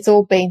it's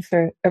all been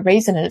for a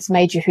reason and it's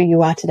made you who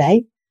you are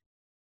today.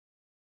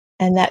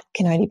 And that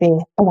can only be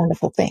a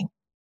wonderful thing.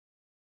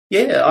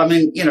 Yeah, I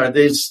mean,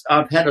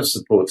 I've had a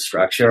support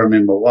structure. I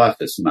mean, my wife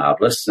is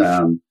marvellous.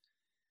 That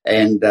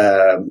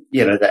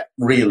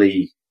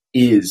really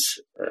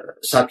is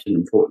such an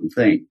important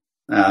thing.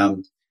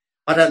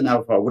 I don't know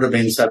if I would have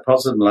been so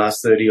positive in the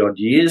last 30-odd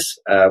years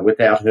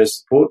without her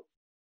support.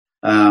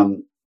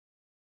 I've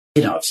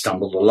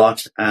stumbled a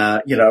lot.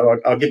 I'll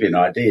give you an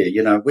idea.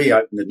 We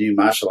opened the new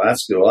martial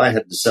arts school. I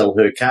had to sell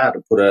her car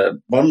to put a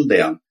bond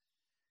down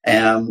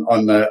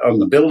on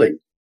the building.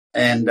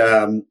 And,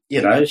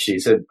 she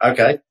said,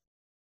 okay.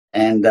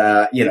 And,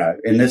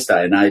 in this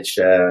day and age,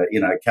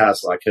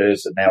 cars like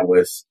hers are now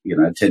worth,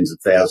 tens of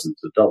thousands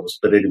of dollars.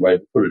 But anyway,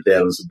 we put it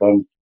down as a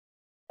bond.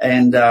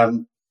 And,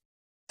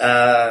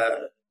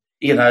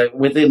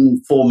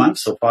 within 4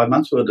 months or 5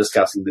 months, we were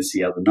discussing this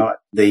the other night,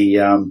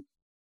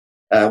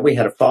 we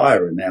had a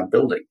fire in our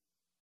building.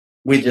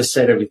 We just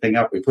set everything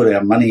up. We put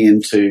our money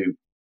into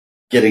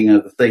getting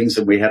the things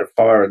and we had a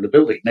fire in the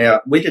building.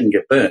 Now, we didn't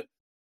get burnt.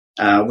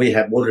 We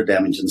had water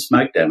damage and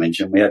smoke damage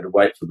and we had to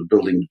wait for the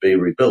building to be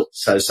rebuilt.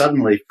 So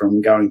suddenly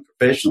from going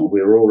professional,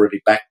 we were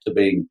already back to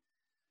being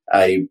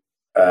a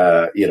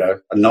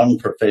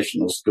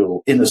non-professional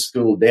school in a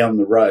school down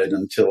the road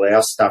until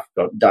our stuff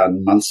got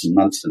done months and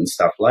months and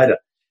stuff later.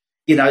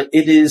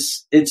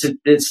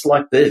 It's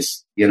like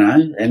this,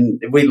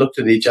 and we looked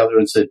at each other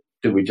and said,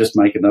 did we just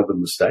make another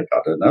mistake? I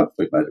don't know if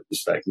we made a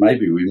mistake.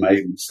 Maybe we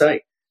made a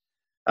mistake.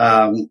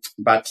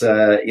 But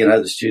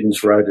the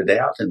students wrote it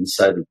out and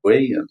so did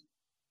we, and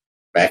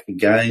back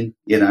again.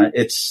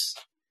 It's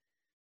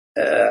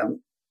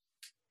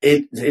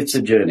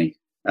a journey.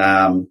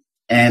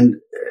 And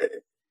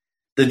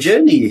the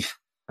journey,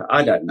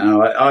 I don't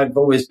know. I've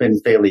always been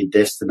fairly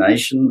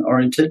destination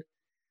oriented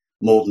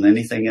more than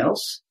anything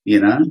else,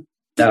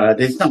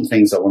 There's some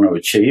things I want to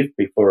achieve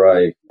before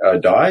I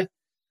die.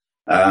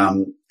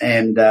 That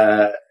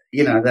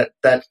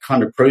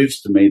kind of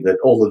proves to me that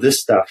all of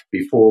this stuff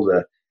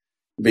before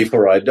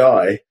I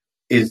die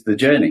is the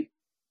journey.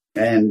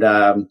 And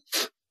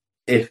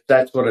if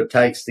that's what it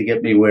takes to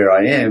get me where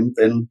I am,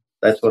 then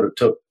that's what it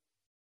took.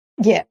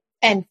 Yeah.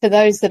 And for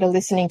those that are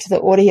listening to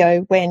the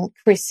audio, when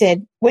Chris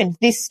said when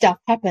this stuff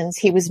happens,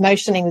 he was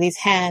motioning with his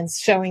hands,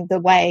 showing the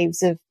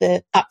waves of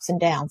the ups and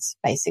downs,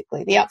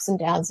 basically, the ups and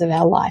downs of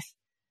our life.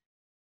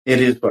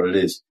 It is what it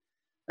is.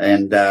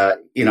 And,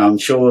 I'm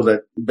sure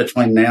that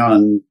between now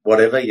and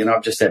whatever,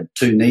 I've just had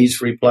 2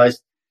 knees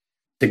replaced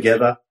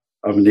together.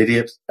 I'm an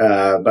idiot.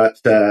 But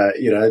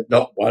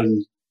not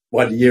one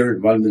year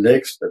and one the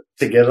next, but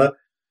together.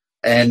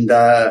 And,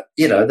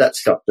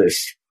 that's got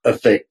this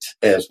effect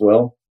as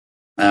well.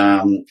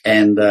 Now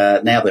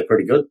they're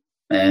pretty good.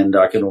 And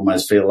I can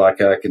almost feel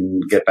like I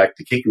can get back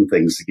to kicking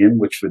things again,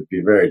 which would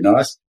be very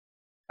nice.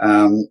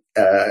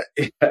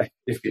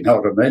 If you know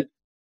what I mean.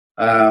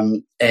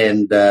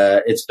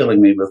 It's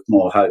filling me with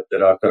more hope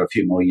that I've got a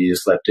few more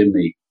years left in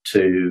me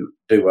to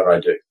do what I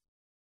do.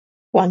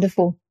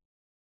 Wonderful.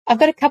 I've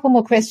got a couple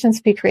more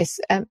questions for you, Chris.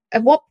 At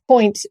what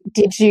point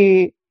did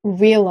you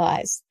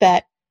realize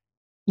that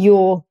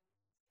your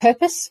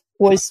purpose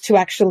was to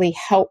actually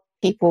help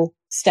people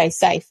stay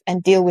safe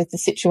and deal with the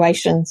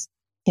situations,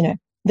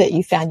 that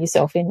you found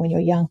yourself in when you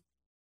were young?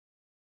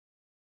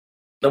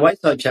 The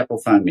Wayside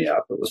Chapel phoned me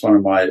up. It was one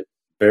of my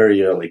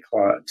very early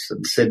clients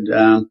and said,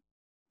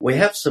 we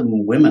have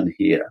some women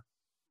here,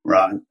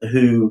 right,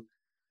 who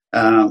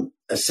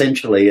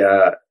essentially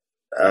are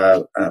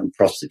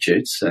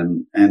prostitutes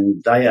and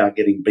they are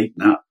getting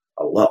beaten up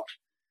a lot.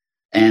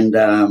 And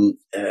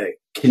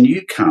can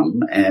you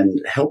come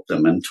and help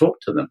them and talk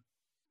to them?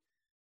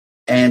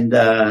 And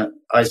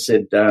I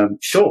said,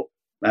 sure,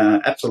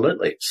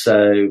 absolutely.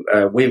 So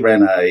we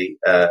ran a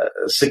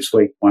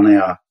 6-week, 1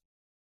 hour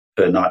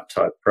per night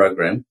type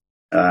program,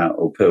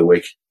 or per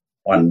week,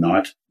 1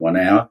 night, 1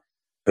 hour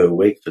per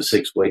week for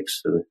 6 weeks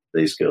for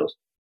these girls.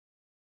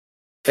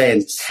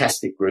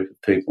 Fantastic group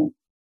of people,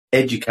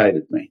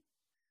 educated me,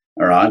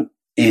 all right,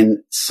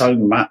 in so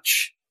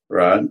much,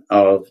 right,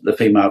 of the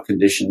female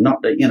condition,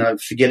 not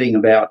that, forgetting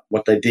about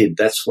what they did.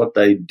 That's what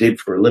they did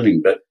for a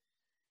living. But,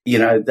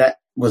 that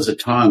was a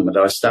time that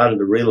I started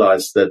to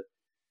realize that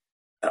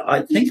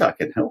I think I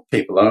can help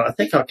people. And I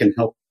think I can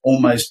help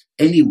almost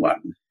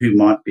anyone who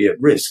might be at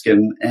risk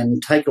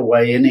and take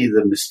away any of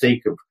the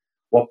mystique of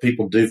what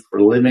people do for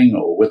a living,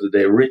 or whether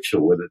they're rich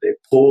or whether they're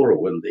poor or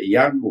whether they're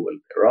young or whether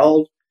they're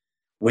old.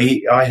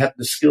 I had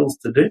the skills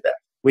to do that.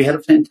 We had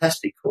a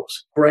fantastic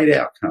course, great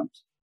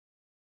outcomes.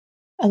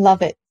 I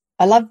love it.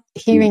 I love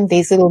hearing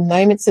these little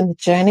moments in the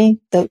journey,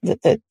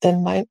 the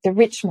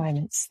rich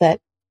moments that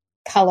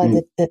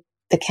colour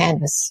the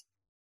canvas.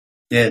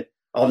 Yeah,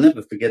 I'll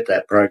never forget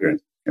that program.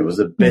 It was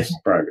the best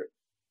program,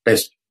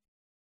 best.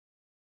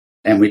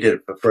 And we did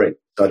it for free.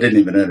 So I didn't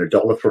even earn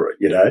 $1 for it,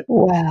 you know.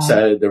 Wow.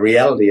 So the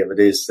reality of it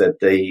is that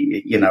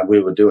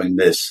we were doing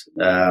this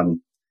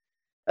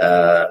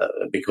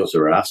because we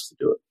were asked to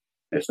do it,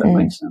 if that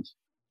makes sense.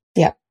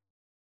 Yeah.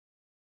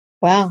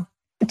 Wow.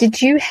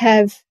 Did you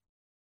have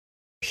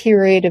a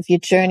period of your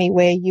journey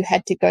where you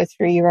had to go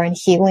through your own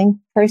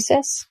healing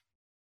process?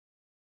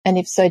 And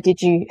if so,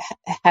 did you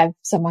have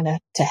someone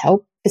to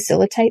help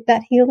facilitate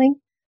that healing?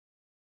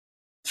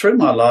 Through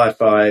my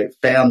life, I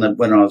found that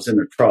when I was in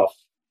a trough,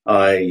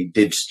 I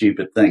did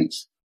stupid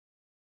things.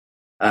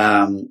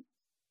 When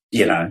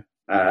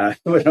I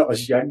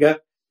was younger,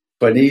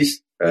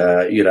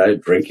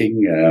 20s,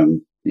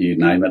 drinking, you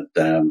name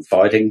it,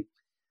 fighting,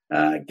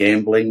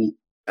 gambling,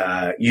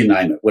 you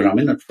name it. When I'm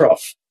in a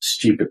trough,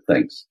 stupid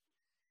things.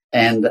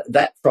 And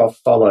that trough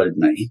followed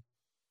me,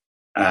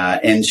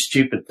 and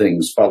stupid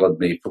things followed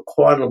me for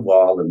quite a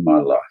while in my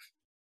life.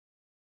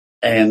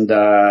 And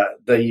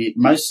the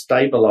most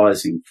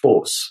stabilizing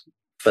force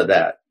for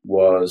that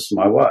was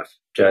my wife,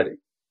 Jodie.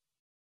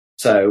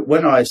 So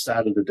when I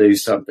started to do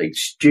something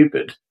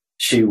stupid,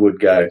 she would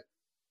go,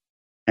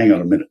 hang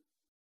on a minute.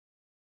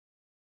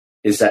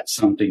 Is that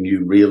something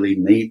you really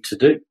need to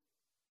do?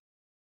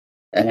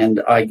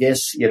 And I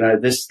guess,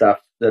 this stuff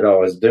that I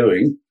was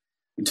doing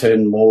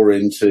turned more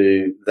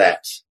into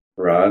that,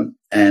 right?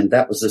 And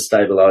that was the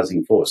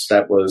stabilizing force.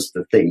 That was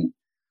the thing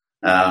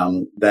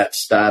that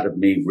started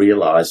me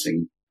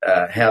realizing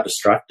how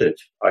destructive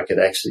I could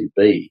actually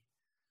be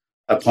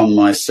upon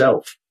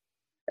myself.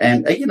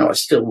 And, I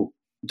still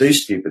do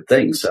stupid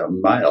things.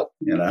 I'm male,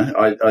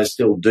 I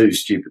still do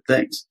stupid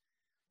things.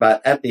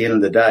 But at the end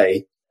of the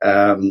day,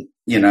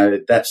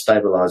 that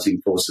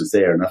stabilizing force is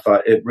there. And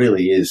it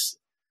really is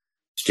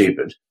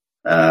stupid,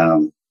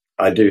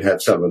 I do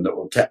have someone that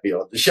will tap me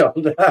on the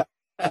shoulder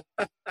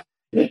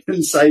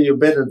and say, you're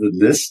better than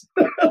this.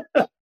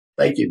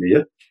 Thank you,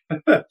 Mia.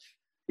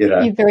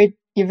 You're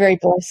very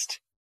blessed.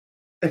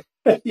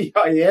 I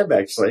am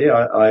actually.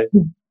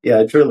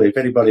 Truly, if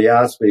anybody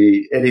asks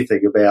me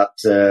anything about,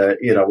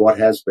 what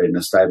has been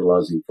a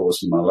stabilizing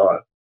force in my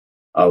life,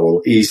 I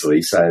will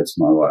easily say it's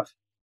my wife.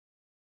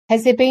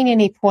 Has there been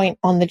any point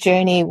on the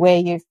journey where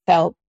you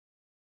felt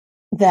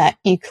that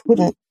you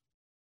couldn't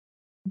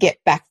get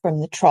back from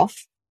the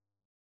trough?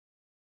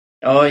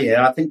 Oh,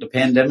 yeah. I think the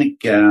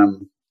pandemic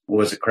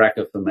was a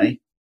cracker for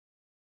me.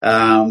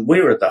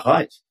 We were at the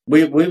height.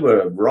 We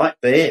were right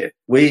there.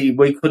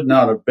 We could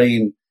not have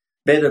been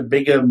better,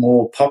 bigger,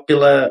 more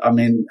popular. I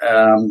mean,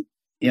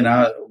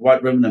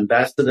 White Ribbon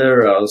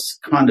Ambassador. I was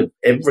kind of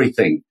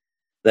everything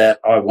that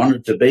I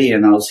wanted to be,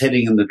 and I was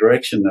heading in the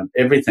direction of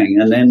everything.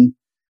 And then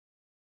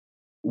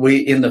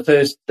in the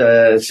first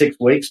 6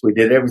 weeks, we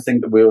did everything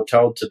that we were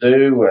told to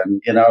do,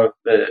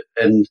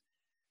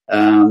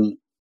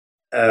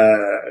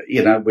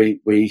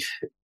 we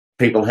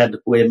people had to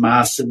wear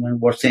masks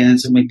and wash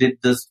hands, and we did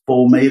this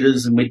 4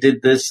 meters, and we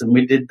did this and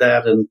we did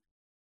that,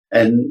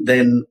 and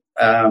then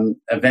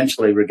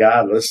eventually,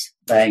 regardless,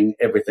 bang,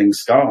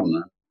 everything's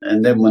gone.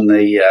 And then when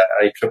the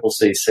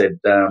ACCC said,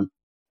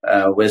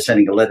 we're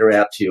sending a letter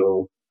out to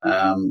your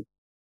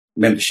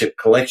membership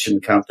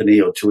collection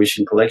company or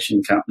tuition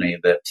collection company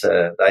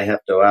that they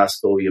have to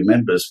ask all your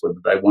members whether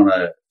they want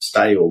to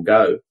stay or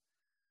go,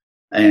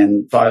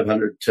 and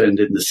 500 turned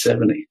into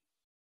 70.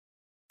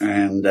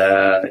 And,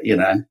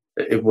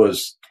 it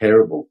was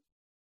terrible.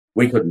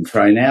 We couldn't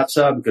train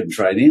outside. We couldn't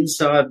train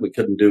inside. We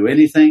couldn't do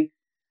anything.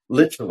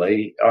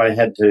 Literally, I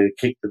had to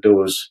kick the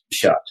doors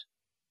shut.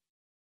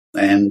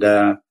 And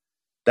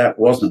that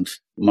wasn't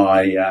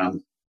my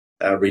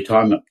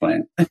retirement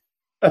plan.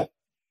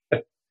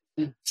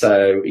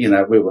 So,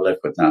 we were left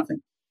with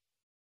nothing.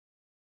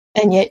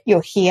 And yet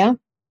you're here.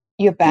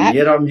 You're back. And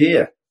yet I'm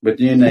here with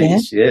new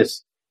knees,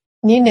 yes.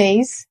 New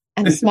knees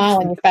and a smile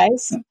on your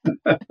face.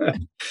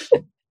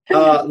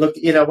 Look,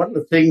 one of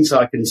the things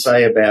I can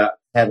say about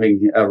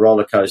having a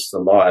roller coaster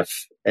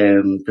life,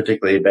 and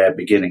particularly a bad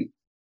beginning,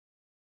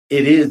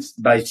 it is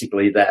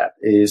basically that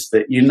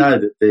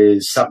that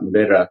there's something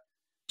better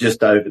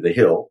just over the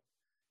hill.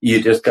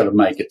 You just got to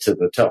make it to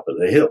the top of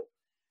the hill.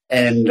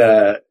 And,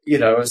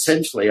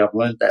 essentially I've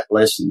learned that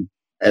lesson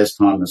as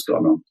time has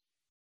gone on.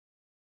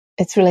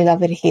 It's really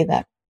lovely to hear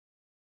that,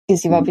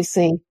 because you've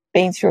obviously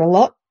been through a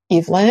lot,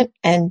 you've learned,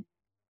 and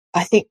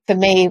I think for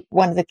me,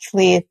 one of the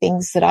clear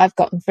things that I've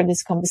gotten from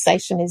this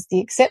conversation is the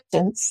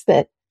acceptance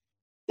that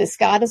the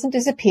scar doesn't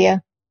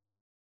disappear.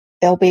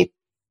 There'll be,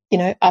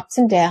 ups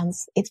and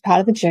downs. It's part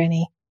of the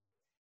journey.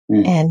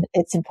 And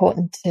it's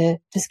important to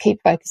just keep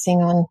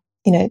focusing on,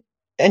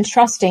 and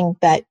trusting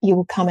that you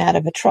will come out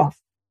of a trough.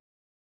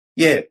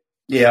 Yeah,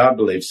 I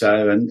believe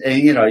so. And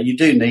you know, you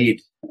do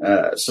need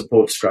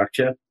support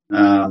structure.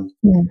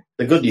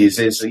 The good news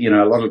is, you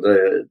know, a lot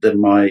of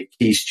my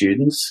key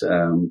students,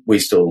 we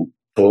still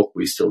talk,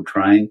 we still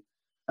train.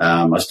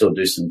 I still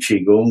do some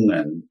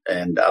qigong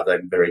and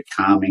other very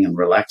calming and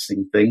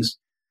relaxing things.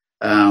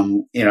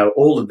 You know,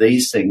 all of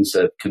these things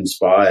have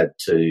conspired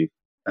to,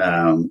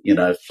 you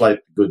know, float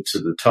the good to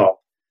the top,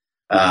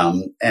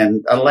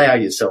 and allow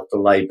yourself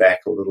to lay back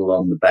a little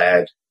on the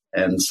bad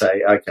and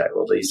say, okay,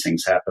 well, these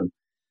things happen.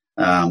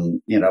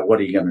 You know, what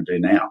are you going to do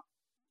now?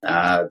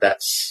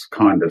 That's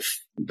kind of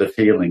the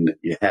feeling that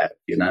you have,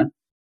 you know.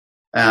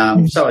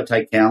 So I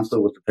take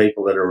counsel with the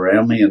people that are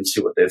around me and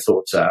see what their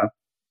thoughts are,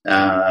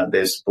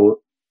 their support.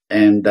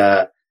 And,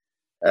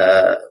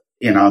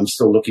 you know, I'm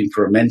still looking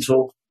for a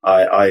mentor.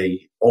 I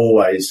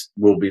always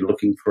will be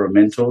looking for a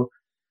mentor.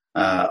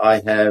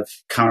 I have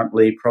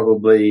currently,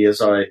 probably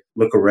as I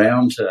look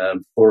around,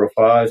 4 or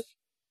 5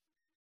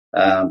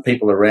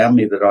 people around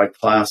me that I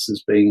class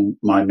as being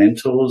my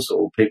mentors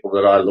or people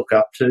that I look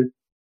up to.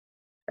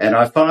 And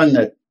I find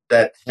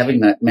that having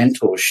that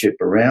mentorship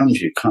around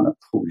you kind of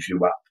pulls you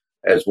up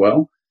as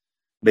well,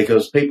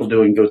 because people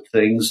doing good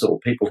things or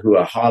people who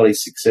are highly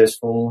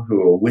successful,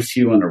 who are with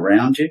you and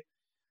around you,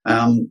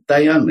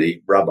 they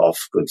only rub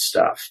off good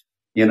stuff,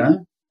 you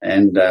know.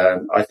 And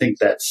I think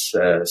that's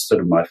stood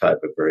in my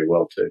favour very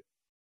well too.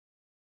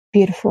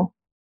 Beautiful.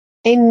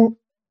 In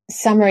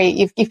summary,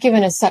 you've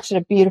given us such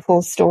a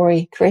beautiful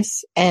story,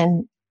 Chris,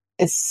 and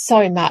there's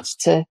so much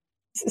to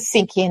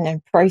sink in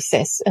and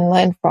process and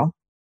learn from.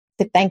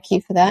 So thank you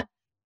for that.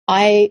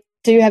 I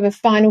do have a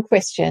final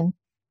question.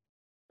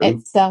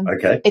 It's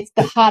okay. It's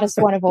the hardest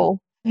one of all.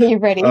 Are you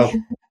ready? Oh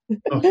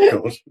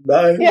gosh.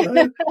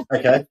 No.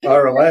 Okay,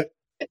 fire away.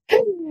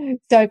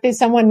 So if there's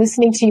someone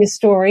listening to your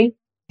story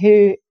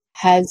who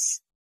can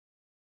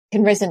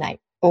resonate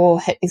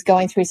or is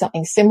going through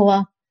something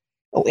similar,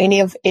 or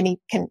any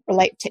can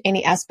relate to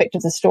any aspect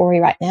of the story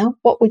right now,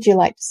 what would you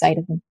like to say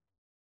to them?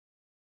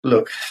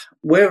 Look,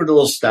 where it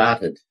all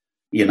started,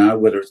 you know,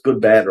 whether it's good,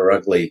 bad or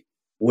ugly,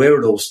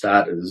 where it all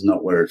started is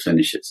not where it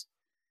finishes.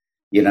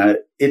 You know,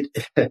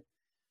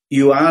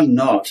 you are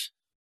not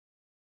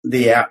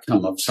the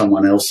outcome of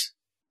someone else,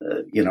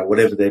 you know,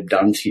 whatever they've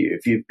done to you.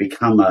 If you've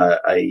become a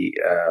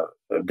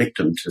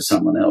victim to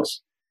someone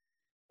else,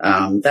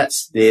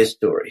 that's their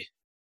story.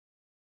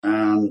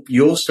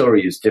 Your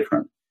story is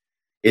different.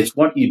 It's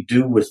what you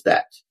do with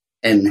that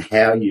and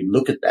how you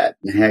look at that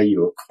and how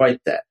you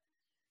equate that.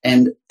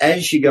 And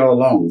as you go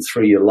along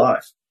through your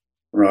life,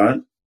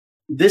 right,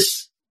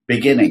 this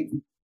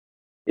beginning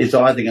is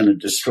either going to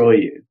destroy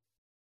you,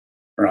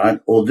 right,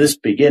 or this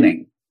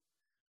beginning,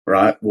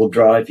 right, will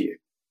drive you.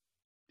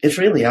 It's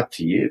really up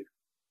to you,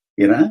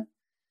 you know.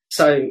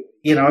 So,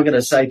 you know, I'm going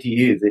to say to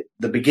you that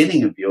the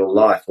beginning of your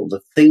life, or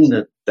the thing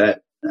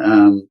that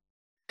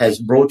has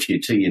brought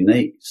you to your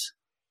knees,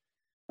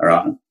 all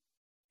right,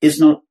 is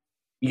not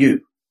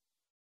you.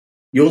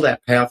 You're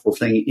that powerful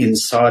thing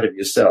inside of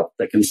yourself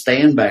that can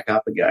stand back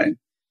up again,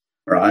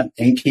 right,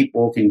 and keep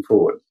walking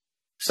forward.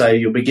 So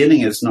your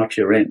beginning is not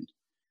your end.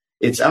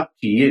 It's up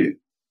to you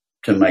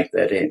to make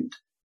that end.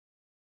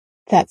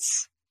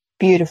 That's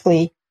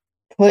beautifully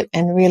put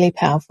and really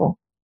powerful.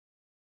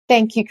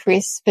 Thank you,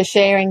 Chris, for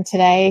sharing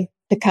today,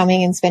 for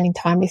coming and spending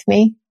time with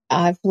me.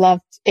 I've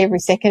loved every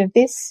second of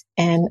this,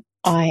 and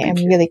I am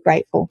really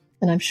grateful.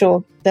 And I'm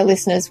sure the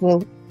listeners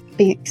will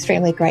be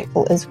extremely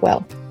grateful as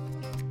well.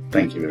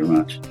 Thank you very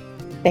much.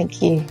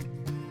 Thank you.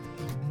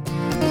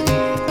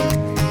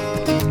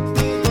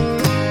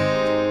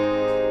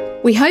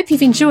 We hope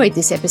you've enjoyed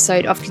this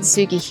episode of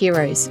Kintsugi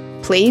Heroes.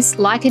 Please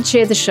like and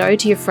share the show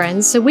to your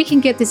friends so we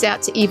can get this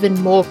out to even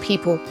more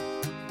people.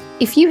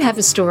 If you have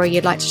a story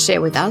you'd like to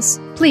share with us,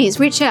 please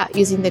reach out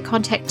using the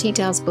contact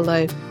details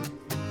below.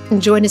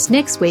 And join us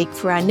next week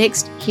for our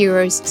next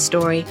hero's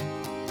story.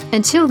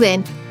 Until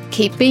then,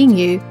 keep being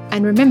you,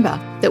 and remember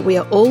that we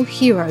are all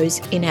heroes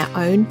in our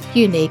own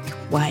unique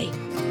way.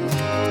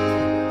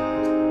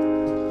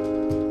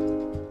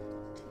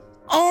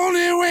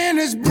 Only when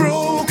it's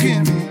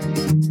broken.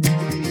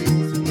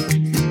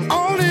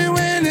 Only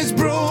when it's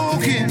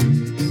broken.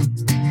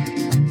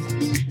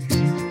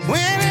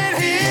 When it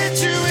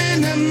hits you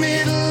in the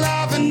middle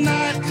of the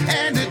night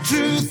and the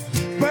truth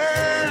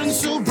burns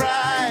so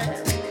bright.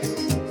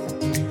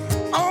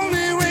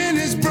 Only when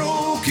it's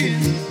broken.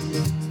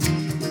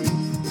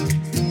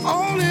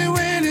 Only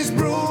when it's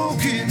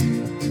broken.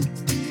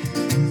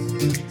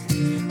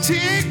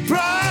 Take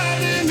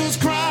pride in those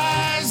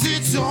cries.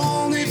 It's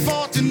only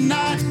for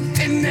tonight,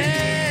 and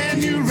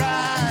then you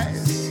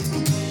rise.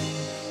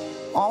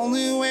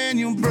 Only when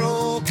you're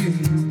broken.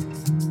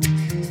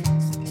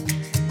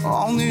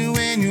 Only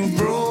when you're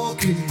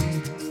broken.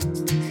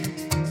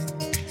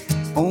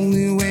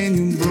 Only